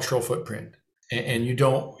agricultural footprint. And you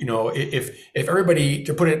don't, if everybody,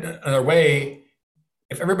 to put it another way,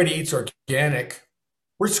 if everybody eats organic,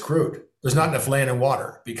 we're screwed. There's not enough land and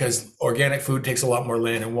water, because organic food takes a lot more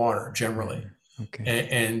land and water generally. Okay.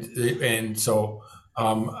 And so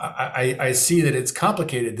I see that it's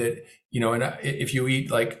complicated, that, and if you eat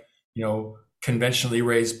like, conventionally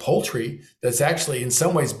raised poultry, that's actually in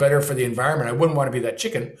some ways better for the environment. I wouldn't want to be that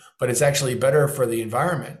chicken, but it's actually better for the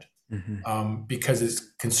environment. Mm-hmm. Because it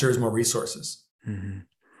conserves more resources. Mm-hmm.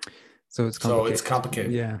 So it's So complicated. it's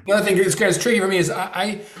complicated. Yeah. The other thing that's kind of tricky for me is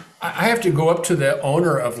I have to go up to the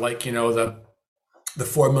owner of, like, the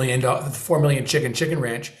 $4 million chicken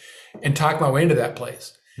ranch and talk my way into that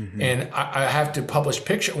place. Mm-hmm. And I have to publish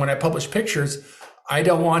picture. When I publish pictures, I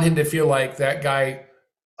don't want him to feel like that guy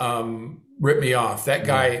ripped me off. That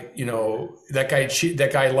guy, that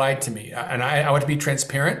guy lied to me. And I want to be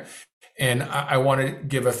transparent, and I want to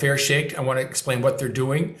give a fair shake. I want to explain what they're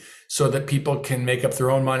doing so that people can make up their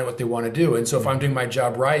own mind of what they want to do. And so if I'm doing my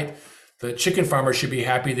job right, the chicken farmer should be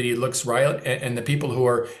happy that he looks right, and the people who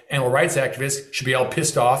are animal rights activists should be all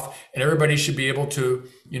pissed off, and everybody should be able to,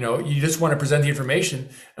 you just want to present the information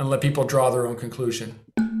and let people draw their own conclusion.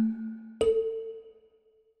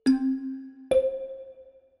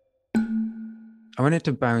 I wanted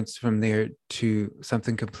to bounce from there to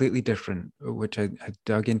something completely different, which I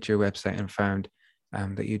dug into your website and found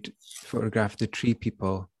that you'd photographed the tree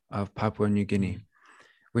people of Papua New Guinea,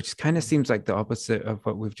 which kind of seems like the opposite of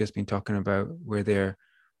what we've just been talking about, where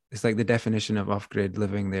it's like the definition of off-grid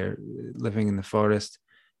living there, living in the forest.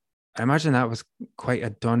 I imagine that was quite a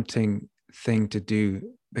daunting thing to do,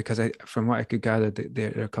 because from what I could gather,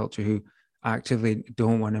 they're a culture who actively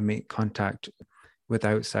don't want to make contact with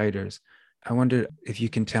outsiders. I wonder if you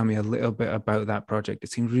can tell me a little bit about that project.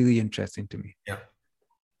 It seemed really interesting to me. Yeah.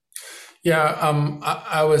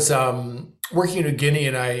 I was working in New Guinea,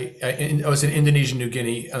 and I was in Indonesian New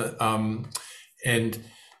Guinea, and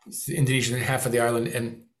it's the Indonesian half of the island.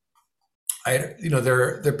 And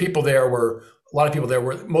the people there were, a lot of people there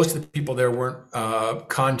were, most of the people there weren't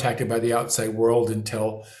contacted by the outside world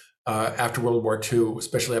until after World War II,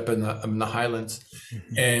 especially up in the highlands.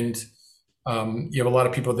 Mm-hmm. And you have a lot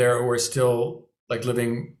of people there who are still like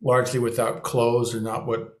living largely without clothes, or not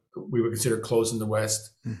what we would consider clothes in the West.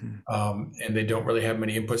 Mm-hmm. And they don't really have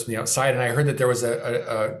many inputs from the outside. And I heard that there was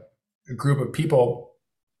a group of people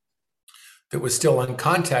that was still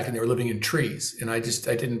uncontacted, and they were living in trees. And I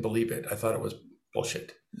didn't believe it. I thought it was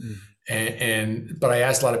bullshit. Mm-hmm. But I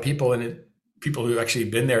asked a lot of people, and people who actually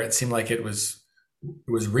been there, it seemed like it was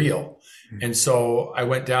real. Mm-hmm. And so I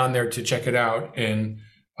went down there to check it out, and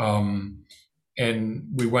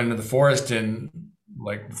we went into the forest, and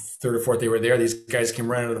like the third or fourth they were there, these guys came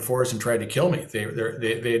running into the forest and tried to kill me.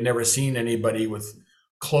 They had never seen anybody with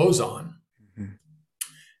clothes on. Mm-hmm.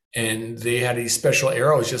 And they had these special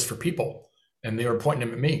arrows just for people, and they were pointing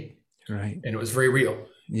them at me. Right. And it was very real.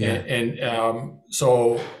 Yeah. And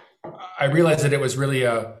so I realized that it was really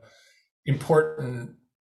a important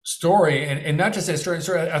story, and not just a story.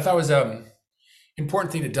 I thought it was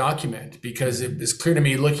important thing to document, because it was clear to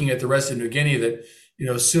me, looking at the rest of New Guinea, that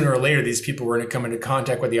sooner or later these people were going to come into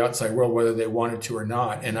contact with the outside world, whether they wanted to or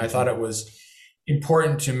not. And I thought it was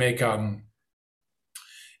important to make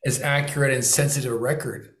as accurate and sensitive a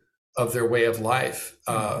record of their way of life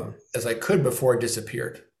as I could before it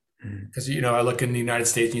disappeared. Because I look in the United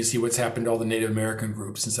States and you see what's happened to all the Native American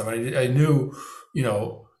groups and stuff. I knew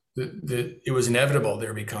that it was inevitable they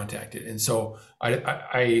would be contacted, and so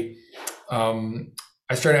I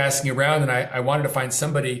started asking around, and I wanted to find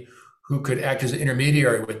somebody who could act as an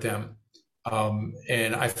intermediary with them.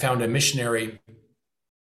 And I found a missionary.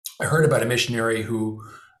 I heard about a missionary who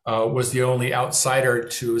was the only outsider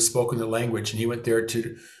to have spoken the language, and he went there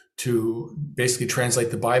to basically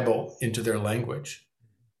translate the Bible into their language.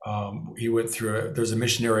 He went through there's a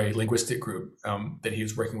missionary linguistic group that he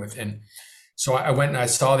was working with, and so I went and I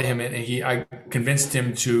saw him, and I convinced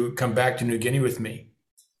him to come back to New Guinea with me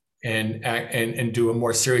and do a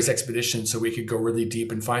more serious expedition, so we could go really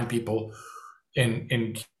deep and find people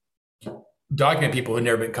and document people who had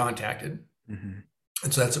never been contacted. Mm-hmm.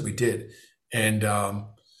 And so that's what we did. And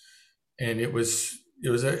it was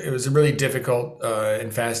a really difficult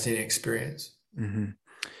and fascinating experience. Mm-hmm.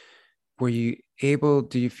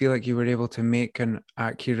 Do you feel like you were able to make an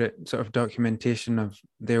accurate sort of documentation of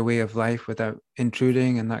their way of life without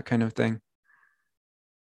intruding and that kind of thing?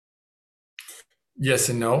 Yes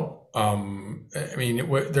and no. I mean,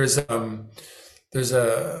 there's a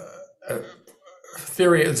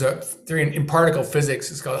theory. There's a theory in particle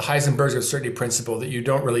physics. It's called Heisenberg's uncertainty principle, that you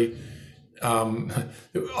don't really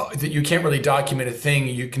that you can't really document a thing.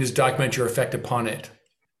 You can just document your effect upon it.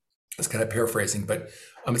 That's kind of paraphrasing, but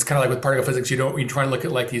it's kind of like with particle physics. You try to look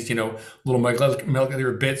at like these, little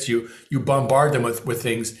molecular bits. You bombard them with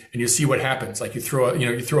things, and you see what happens. Like you throw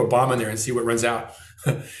a bomb in there and see what runs out.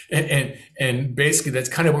 and basically that's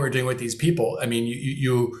kind of what we're doing with these people. I mean,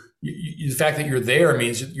 the fact that you're there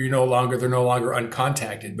means they're no longer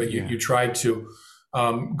uncontacted, but you try to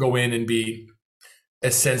go in and be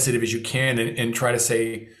as sensitive as you can and try to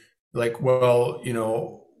say, like, well,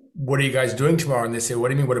 what are you guys doing tomorrow? And they say, what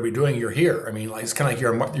do you mean, what are we doing? You're here. I mean, like, it's kind of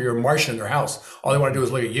like you're a Martian in their house. All they want to do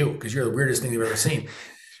is look at you because you're the weirdest thing they've ever seen.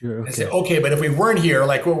 Sure. And I say, Okay. okay, but if we weren't here,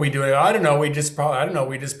 like, what are we doing? I don't know. I don't know.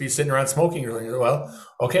 We'd just be sitting around smoking or something. Well,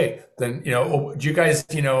 okay, then, do you guys,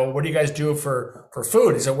 what do you guys do for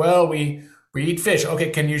food? He said, well, we eat fish. Okay,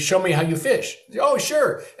 can you show me how you fish? Oh,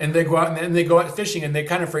 sure. And they go out and they go out fishing, and they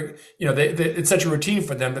kind of, it's such a routine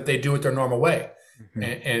for them that they do it their normal way.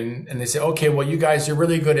 Mm-hmm. And they say, okay, well, you guys are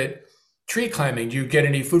really good at tree climbing. Do you get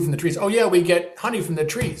any food from the trees? Oh, yeah, we get honey from the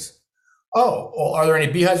trees. Oh, well, are there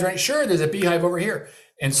any beehives? Sure, there's a beehive over here.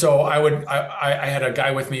 And so I had a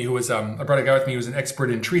guy with me who was, I brought a guy with me who was an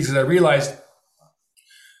expert in trees, because I realized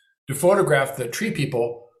to photograph the tree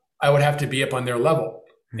people, I would have to be up on their level.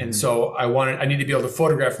 Mm-hmm. And so I need to be able to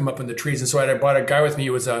photograph them up in the trees. And so I brought a guy with me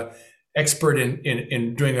who was a expert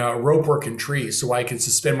in doing rope work in trees, so I could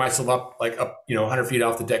suspend myself up 100 feet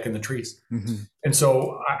off the deck in the trees. Mm-hmm. And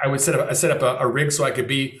so I set up a rig so I could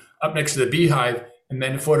be up next to the beehive and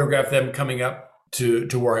then photograph them coming up to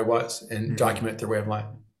where I was and mm-hmm. document their way of life.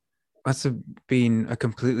 That's been a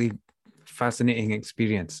completely fascinating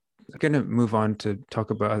experience. I'm going to move on to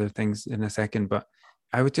talk about other things in a second, but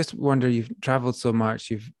I would just wonder, you've traveled so much,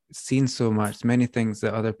 you've seen so much, many things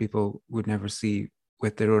that other people would never see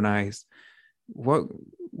with their own eyes.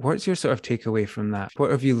 What's your sort of takeaway from that?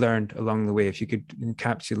 What have you learned along the way, if you could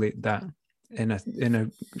encapsulate that in a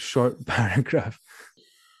short paragraph?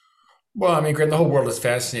 Well, I mean, Graham, the whole world is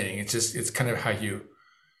fascinating. It's kind of how you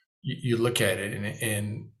look at it,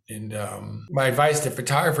 and my advice to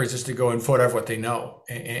photographers is just to go and photograph what they know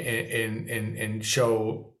and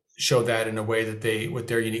show that in a way that they, with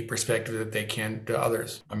their unique perspective, that they can to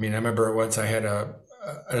others. I mean, I remember once I had an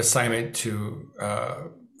assignment to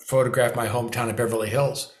photograph my hometown of Beverly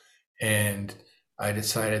Hills, and I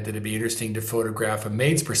decided that it'd be interesting to photograph a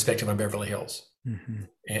maid's perspective on Beverly Hills. Mm-hmm.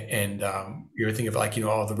 And you ever think of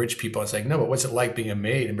all the rich people? It's like, no, but what's it like being a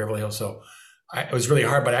maid in Beverly Hills? So it was really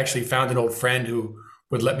hard, but I actually found an old friend who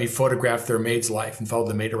would let me photograph their maid's life and follow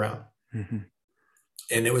the maid around. Mm-hmm.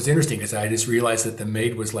 And it was interesting because I just realized that the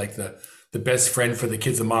maid was like the best friend for the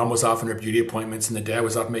kids. The mom was off on her beauty appointments, and the dad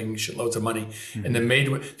was off making shitloads of money. Mm-hmm. And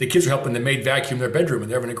the kids were helping the maid vacuum their bedroom,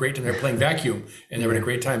 and they're having a great time. They're playing vacuum, and they're having a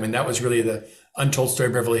great time. And that was really the untold story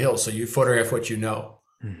of Beverly Hills. So you photograph what you know.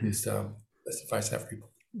 Mm-hmm. That's the advice I have for people.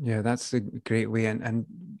 Yeah, that's a great way. And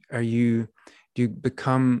do you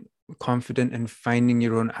become confident in finding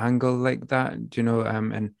your own angle like that?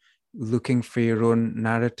 And looking for your own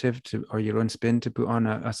narrative or your own spin to put on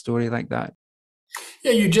a story like that?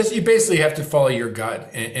 Yeah, you basically have to follow your gut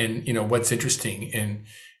and what's interesting.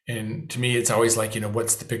 And to me, it's always like,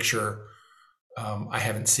 what's the picture I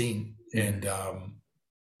haven't seen. And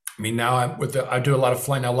I mean, now I do a lot of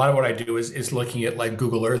flying. Now, a lot of what I do is looking at like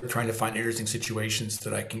Google Earth, trying to find interesting situations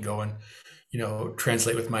that I can go and,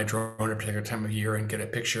 translate with my drone at a particular time of year and get a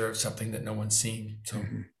picture of something that no one's seen. So,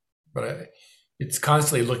 mm-hmm. But it's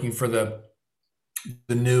constantly looking for the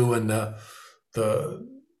new and the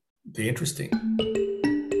interesting.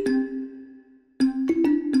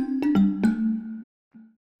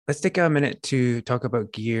 Let's take a minute to talk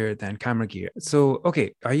about gear then, camera gear. So,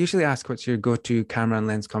 okay, I usually ask what's your go-to camera and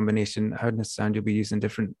lens combination. I understand you'll be using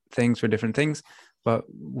different things for different things, but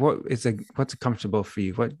what's comfortable for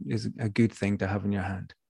you? What is a good thing to have in your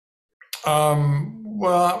hand?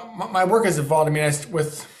 Well, my work has evolved. I mean,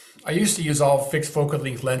 I used to use all fixed focal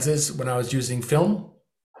length lenses when I was using film,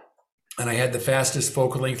 and I had the fastest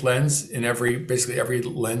focal length lens in basically every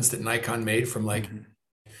lens that Nikon made, from like mm-hmm.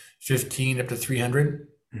 15 up to 300.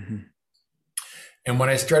 Mm-hmm. And when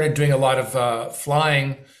I started doing a lot of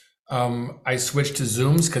flying, I switched to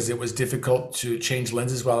zooms because it was difficult to change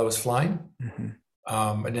lenses while I was flying. Mm-hmm.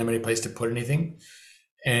 I didn't have any place to put anything.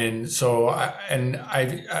 And so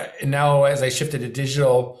now as I shifted to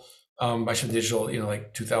digital,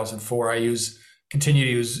 like 2004, continue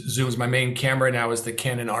to use zooms. My main camera now is the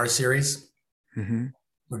Canon R series, mm-hmm.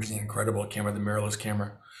 which is an incredible camera, the mirrorless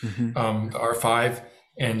camera, mm-hmm. The R5.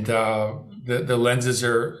 And the lenses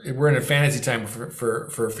we're in a fantasy time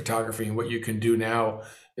for photography, and what you can do now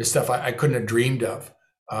is stuff I couldn't have dreamed of,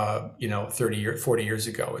 40 years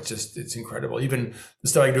ago. It's incredible. Even the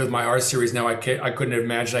stuff I can do with my R series now, I couldn't have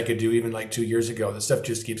imagined I could do even like 2 years ago. The stuff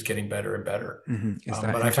just keeps getting better and better.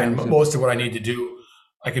 Mm-hmm. But I find most of what I need to do,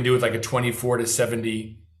 I can do with like a 24 to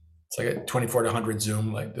 70. It's like a 24 to 100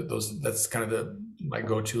 zoom. Like that's kind of my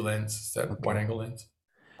go-to lens, that wide angle lens.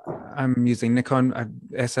 I'm using Nikon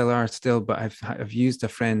SLR still, but I've used a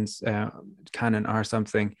friend's Canon R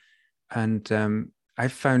something, and I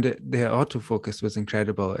found the autofocus was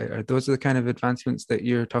incredible. Are those the kind of advancements that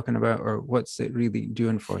you're talking about, or what's it really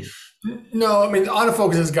doing for you? No, I mean,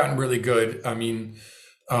 autofocus has gotten really good. I mean,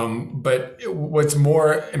 but what's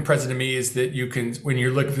more impressive to me is that you can, when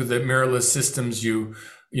you're looking through the mirrorless systems,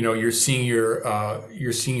 you're seeing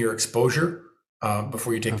your exposure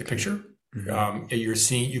before you take the picture. You're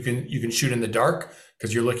seeing, you can shoot in the dark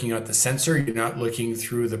because you're looking at the sensor. You're not looking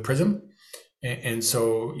through the prism. And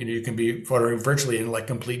so, you can be photoing virtually in like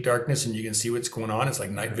complete darkness and you can see what's going on. It's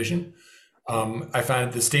like night vision. I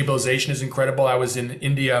found the stabilization is incredible. I was in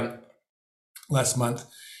India last month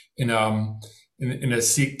in a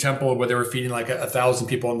Sikh temple where they were feeding like 1,000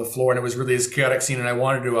 people on the floor, and it was really this chaotic scene. And I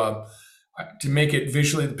wanted to make it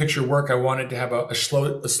visually, the picture work. I wanted to have a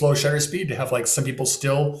slow shutter speed, to have like some people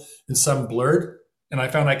still and some blurred. And I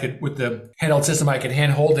found I could, with the handheld system, I could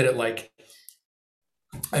hand hold it at like,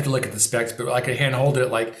 I have to look at the specs, but I could hand hold it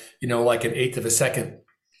at like, like an eighth of a second.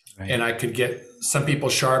 Right. And I could get some people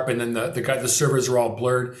sharp, and then the servers were all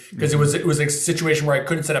blurred because it was a situation where I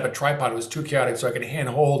couldn't set up a tripod. It was too chaotic, so I could hand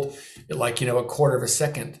hold it like a quarter of a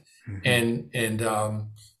second, and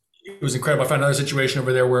it was incredible. I found another situation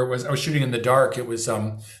over there where I was shooting in the dark. It was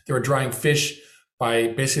they were drying fish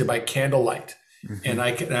by candlelight, and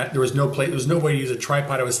there was no way to use a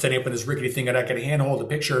tripod. I was standing up in this rickety thing, and I could hand hold a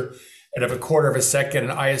picture at a quarter of a second,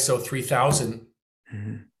 an ISO 3000.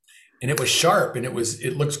 And it was sharp, and it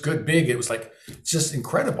looks good big. It was like, it's just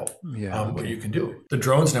incredible what you can do. The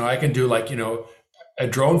drones now, I can do like, a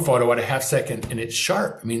drone photo at a half second and it's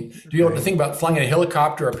sharp. I mean, do you know what to think about flying in a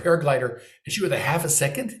helicopter or a paraglider and shoot with a half a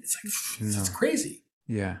second? It's like, it's crazy.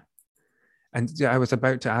 Yeah. And I was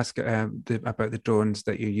about to ask about the drones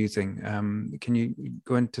that you're using. Can you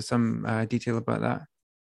go into some detail about that?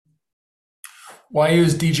 Well, I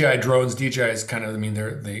use DJI drones. DJI is kind of,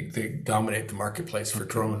 they dominate the marketplace for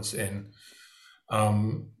drones, and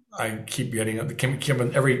I keep getting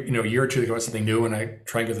every year or two they come out something new, and I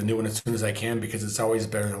try and get the new one as soon as I can because it's always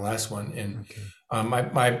better than the last one. And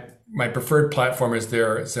my preferred platform is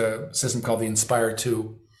it's a system called the Inspire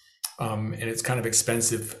 2, and it's kind of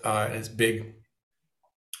expensive and it's big,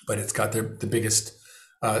 but it's got the biggest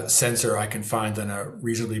sensor I can find on a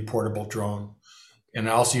reasonably portable drone. And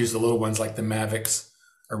I also use the little ones like the Mavics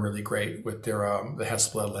are really great with their the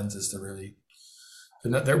Hasselblad lenses.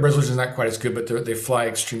 Their resolution is not quite as good, but they fly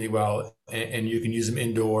extremely well, and you can use them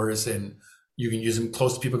indoors and you can use them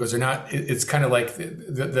close to people because they're not. It's kind of like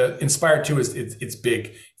the Inspire 2 it's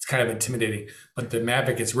big. It's kind of intimidating, but the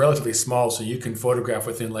Mavic it's relatively small, so you can photograph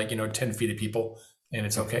within 10 feet of people, and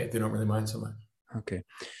it's okay. They don't really mind so much. Okay.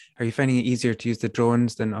 Are you finding it easier to use the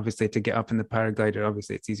drones than obviously to get up in the paraglider?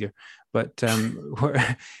 Obviously it's easier, but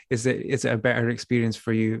is it a better experience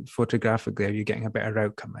for you photographically? Are you getting a better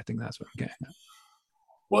outcome? I think that's what I'm getting at.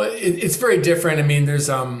 Well, it's very different. I mean, there's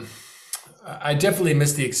I definitely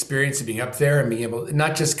miss the experience of being up there and being able,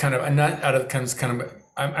 not just kind of, I'm not out of kind of,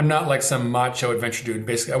 I'm not like some macho adventure dude.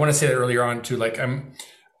 Basically, I want to say that earlier on too. Like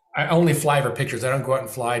I only fly for pictures. I don't go out and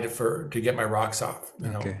fly to get my rocks off.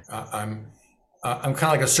 Okay. I'm kind of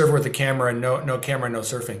like a surfer with a camera and no camera, no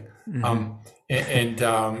surfing.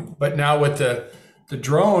 But now with the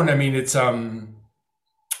drone, I mean, it's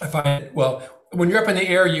I find, well, when you're up in the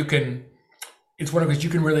air, it's one of those you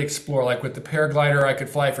can really explore. Like with the paraglider, I could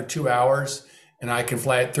fly for 2 hours and I can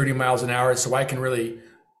fly at 30 miles an hour. So I can really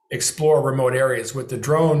explore remote areas. With the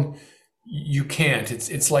drone, you can't.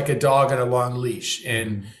 It's like a dog on a long leash,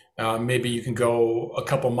 and maybe you can go a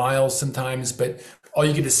couple miles sometimes, but all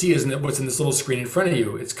you get to see is what's in this little screen in front of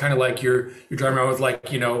you. It's kind of like you're driving around with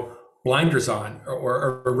blinders on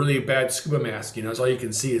or a really bad scuba mask. It's all you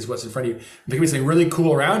can see is what's in front of you. There can be something really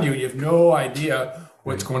cool around you and you have no idea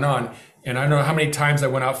what's going on. And I don't know how many times I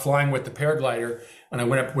went out flying with the paraglider and I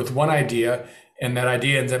went up with one idea and that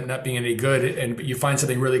idea ends up not being any good. And you find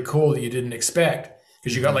something really cool that you didn't expect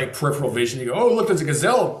because you got like peripheral vision. You go, oh, look, there's a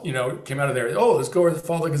gazelle, came out of there. Oh, let's go over the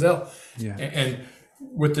follow the gazelle. Yeah. And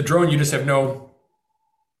with the drone, you just have no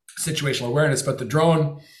situational awareness, but the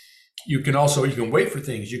drone, you can wait for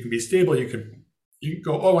things. You can be stable. You can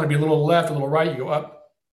go, oh, I want to be a little left, a little right. You go up.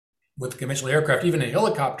 With the conventional aircraft, even a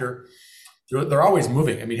helicopter, they're always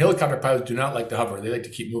moving. I mean, helicopter pilots do not like to hover. They like to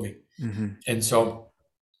keep moving. And so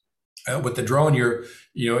with the drone,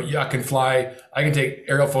 I can fly. I can take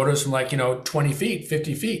aerial photos from 20 feet,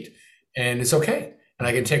 50 feet, and it's okay. And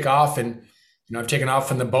I can take off and, I've taken off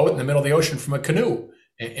from the boat in the middle of the ocean from a canoe.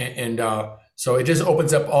 So it just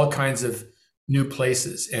opens up all kinds of new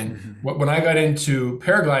places. And when I got into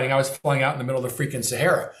paragliding, I was flying out in the middle of the freaking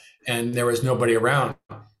Sahara and there was nobody around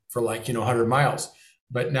for 100 miles.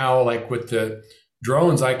 But now with the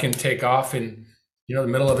drones, I can take off in, the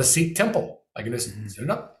middle of a Sikh temple I can just set it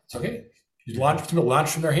up. It's okay. You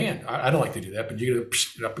launch from their hand. I don't like to do that, but you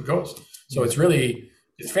get up it goes. So it's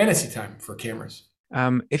fantasy time for cameras.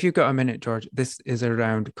 If you've got a minute, George, this is a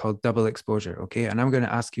round called double exposure, okay? And I'm going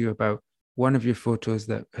to ask you about one of your photos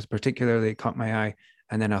that has particularly caught my eye,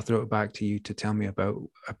 and then I'll throw it back to you to tell me about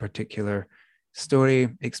a particular story,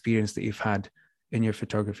 experience that you've had in your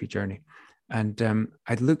photography journey. And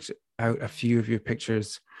I'd looked out a few of your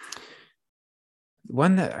pictures.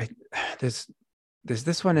 One that there's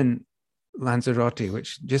this one in Lanzarote,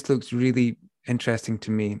 which just looks really interesting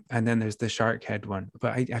to me, and then there's the shark head one,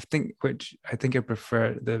 but I think I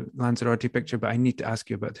prefer the Lanzarote picture, but I need to ask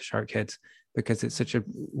you about the shark heads because it's such a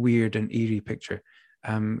weird and eerie picture.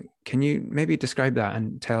 Can you maybe describe that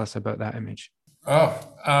and tell us about that image?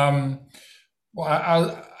 Well,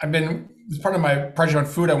 I've been, as part of my project on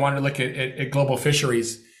food, I wanted to look at global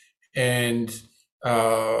fisheries, and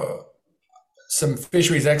some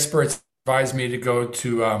fisheries experts advised me to go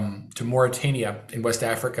to Mauritania in West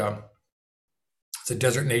Africa. It's a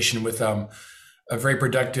desert nation with a very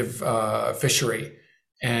productive fishery.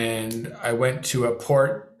 And I went to a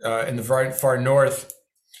port in the far north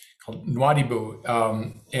called Nouadhibou,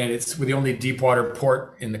 and it's the only deep water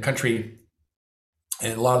port in the country.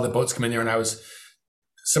 And a lot of the boats come in there. And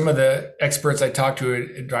some of the experts I talked to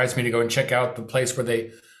advised me to go and check out the place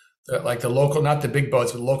where like the local, not the big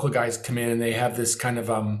boats, but the local guys come in, and they have this kind of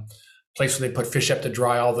place where they put fish up to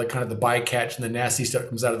dry, all the kind of the bycatch and the nasty stuff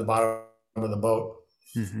comes out of the bottom of the boat.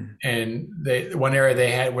 Mm-hmm. And one area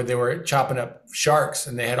they had where they were chopping up sharks,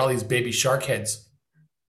 and they had all these baby shark heads,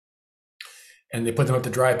 and they put them up to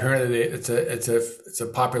dry. Apparently, it's a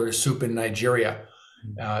popular soup in Nigeria,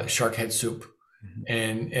 shark head soup.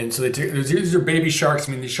 Mm-hmm. And so these are baby sharks.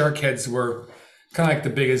 I mean, the shark heads were kind of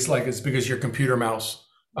like as big as your computer mouse.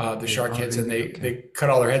 The shark heads, and they cut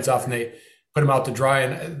all their heads off and they put them out to dry.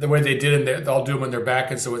 And the way they did it, they'll do them on their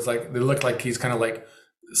back, and so it's like they look like these kind of like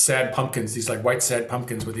sad pumpkins, these like white sad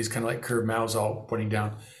pumpkins with these kind of like curved mouths all pointing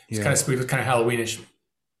down. It's kind of spooky, it's kind of Halloweenish.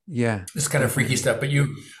 Yeah, it's kind of freaky stuff. But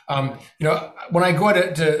when I go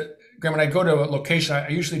to a location, I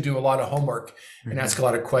usually do a lot of homework and ask a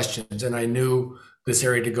lot of questions. And I knew this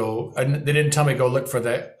area to go. And they didn't tell me to go look for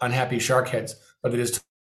the unhappy shark heads, but they just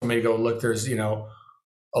told me to go look. There's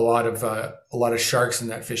a lot of sharks in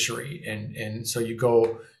that fishery, and so you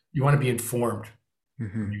want to be informed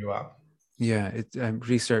when you go out. Yeah,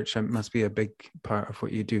 research must be a big part of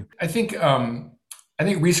what you do. I think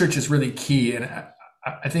research is really key, and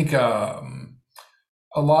I think I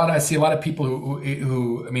see a lot of people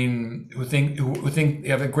who think they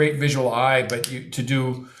have a great visual eye, but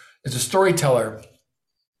as a storyteller,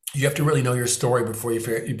 you have to really know your story before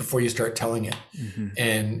you start telling it. Mm-hmm.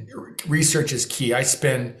 And research is key. I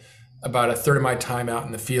spend about a third of my time out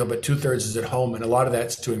in the field, but 2/3 is at home, and a lot of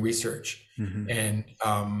that's doing research. Mm-hmm.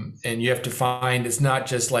 And you have to find, it's not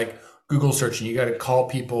just like Google searching. You got to call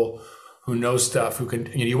people who know stuff, who can,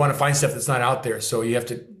 you want to find stuff that's not out there. So you have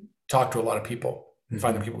to talk to a lot of people and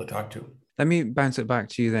find the people to talk to. Let me bounce it back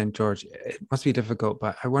to you then, George. It must be difficult,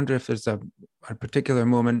 but I wonder if there's a particular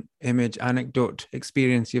moment, image, anecdote,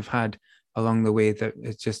 experience you've had along the way that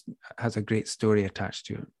it just has a great story attached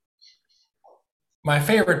to it. My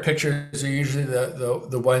favorite pictures are usually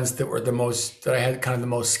the ones that were that I had kind of the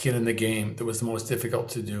most skin in the game, that was the most difficult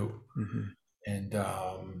to do. Mm-hmm. And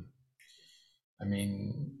I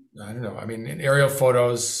don't know. I mean, in aerial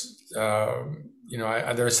photos,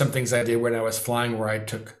 there are some things I did when I was flying where I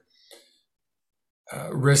took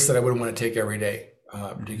risks that I wouldn't want to take every day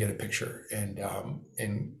to get a picture. And I'm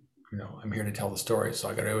here to tell the story, so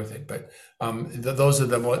I got away with it. But those are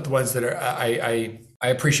the ones that I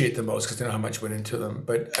appreciate the most because I know how much went into them.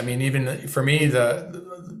 But I mean, even for me, the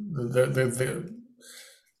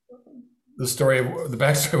story, the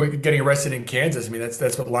backstory of getting arrested in Kansas, I mean,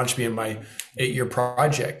 that's what launched me in my 8-year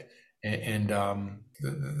project. And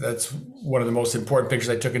that's one of the most important pictures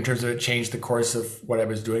I took in terms of it changed the course of what I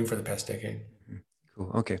was doing for the past decade. Cool.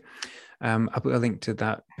 Okay. I'll put a link to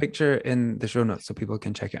that picture in the show notes so people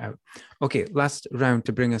can check it out. Okay, last round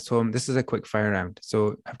to bring us home. This is a quick fire round.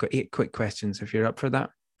 So I've got 8 quick questions if you're up for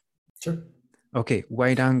that. Sure. Okay,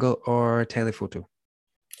 wide angle or telephoto?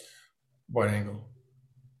 Wide angle.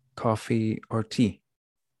 Coffee or tea?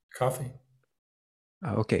 Coffee.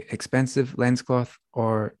 Okay, expensive lens cloth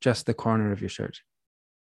or just the corner of your shirt?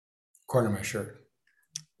 Corner of my shirt.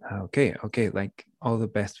 Okay, like all the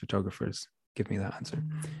best photographers give me that answer.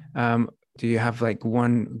 Do you have like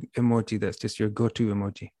one emoji that's just your go-to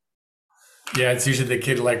emoji? Yeah, it's usually the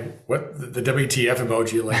kid like what the WTF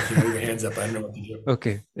emoji, like your hands up. I don't know what to do.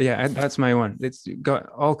 Okay, yeah, that's my one. It's got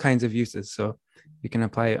all kinds of uses, so you can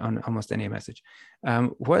apply it on almost any message.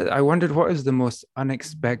 What I wondered, what is the most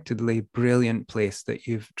unexpectedly brilliant place that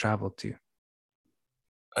you've traveled to?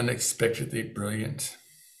 Unexpectedly brilliant.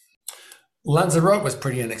 Lanzarote was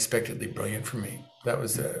pretty unexpectedly brilliant for me.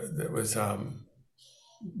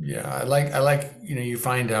 Yeah, I like you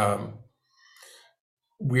find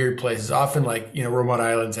weird places. Often like remote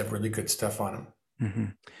islands have really good stuff on them. Mm-hmm.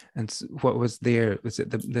 And what was there? Was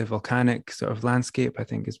it the volcanic sort of landscape? I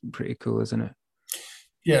think is pretty cool, isn't it?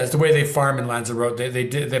 Yeah, it's the way they farm in Lanzarote. They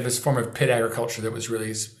have this form of pit agriculture that was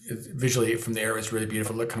really visually from the air was really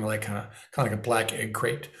beautiful. It looked kind of like a black egg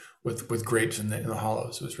crate with grapes in the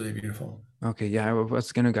hollows. It was really beautiful. Okay, yeah, I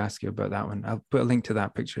was going to ask you about that one. I'll put a link to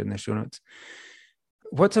that picture in the show notes.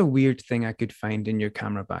 What's a weird thing I could find in your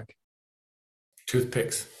camera bag?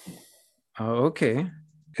 Toothpicks. Oh, okay.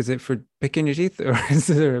 Is it for picking your teeth, or is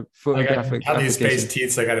there a photographic? I got these space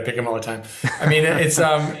teeth, so I got to pick them all the time. I mean, it's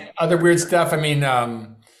other weird stuff. I mean,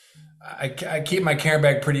 I keep my camera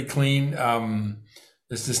bag pretty clean.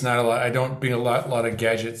 There's just not a lot. I don't bring a lot of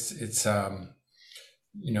gadgets. It's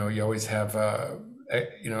you always have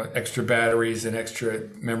extra batteries and extra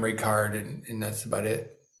memory card, and that's about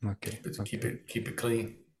it. Okay. Keep it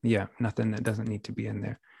clean. Yeah, nothing that doesn't need to be in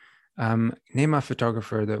there. Name a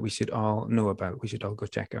photographer that we should all know about. We should all go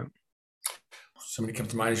check out. Somebody comes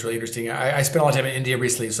to mind is really interesting. I spent a lot of time in India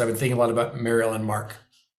recently, so I've been thinking a lot about Mary Ellen Mark.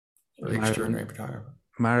 Really extraordinary photographer.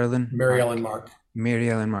 Mary Ellen Mark. Mary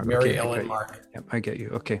Ellen Mark. Yep, I get you.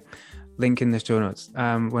 Okay. Link in the show notes.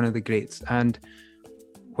 One of the greats. And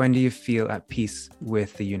when do you feel at peace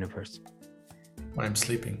with the universe? When I'm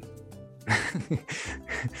sleeping.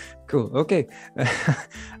 Cool. Okay.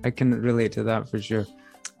 I can relate to that for sure.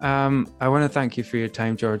 I want to thank you for your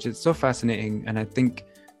time, George. It's so fascinating. And I think,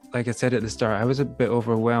 like I said at the start, I was a bit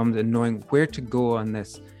overwhelmed in knowing where to go on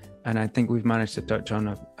this. And I think we've managed to touch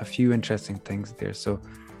on a few interesting things there. So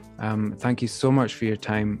thank you so much for your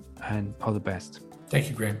time and all the best. Thank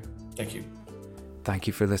you, Graham. Thank you. Thank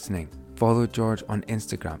you for listening. Follow George on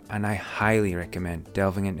Instagram, and I highly recommend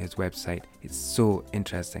delving into his website. It's so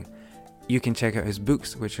interesting. You can check out his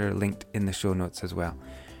books, which are linked in the show notes as well.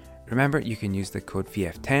 Remember, you can use the code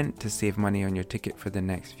VF10 to save money on your ticket for the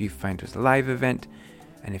next Viewfinders Live event.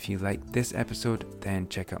 And if you like this episode, then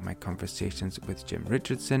check out my conversations with Jim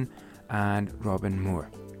Richardson and Robin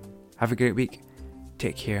Moore. Have a great week.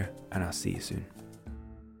 Take care, and I'll see you soon.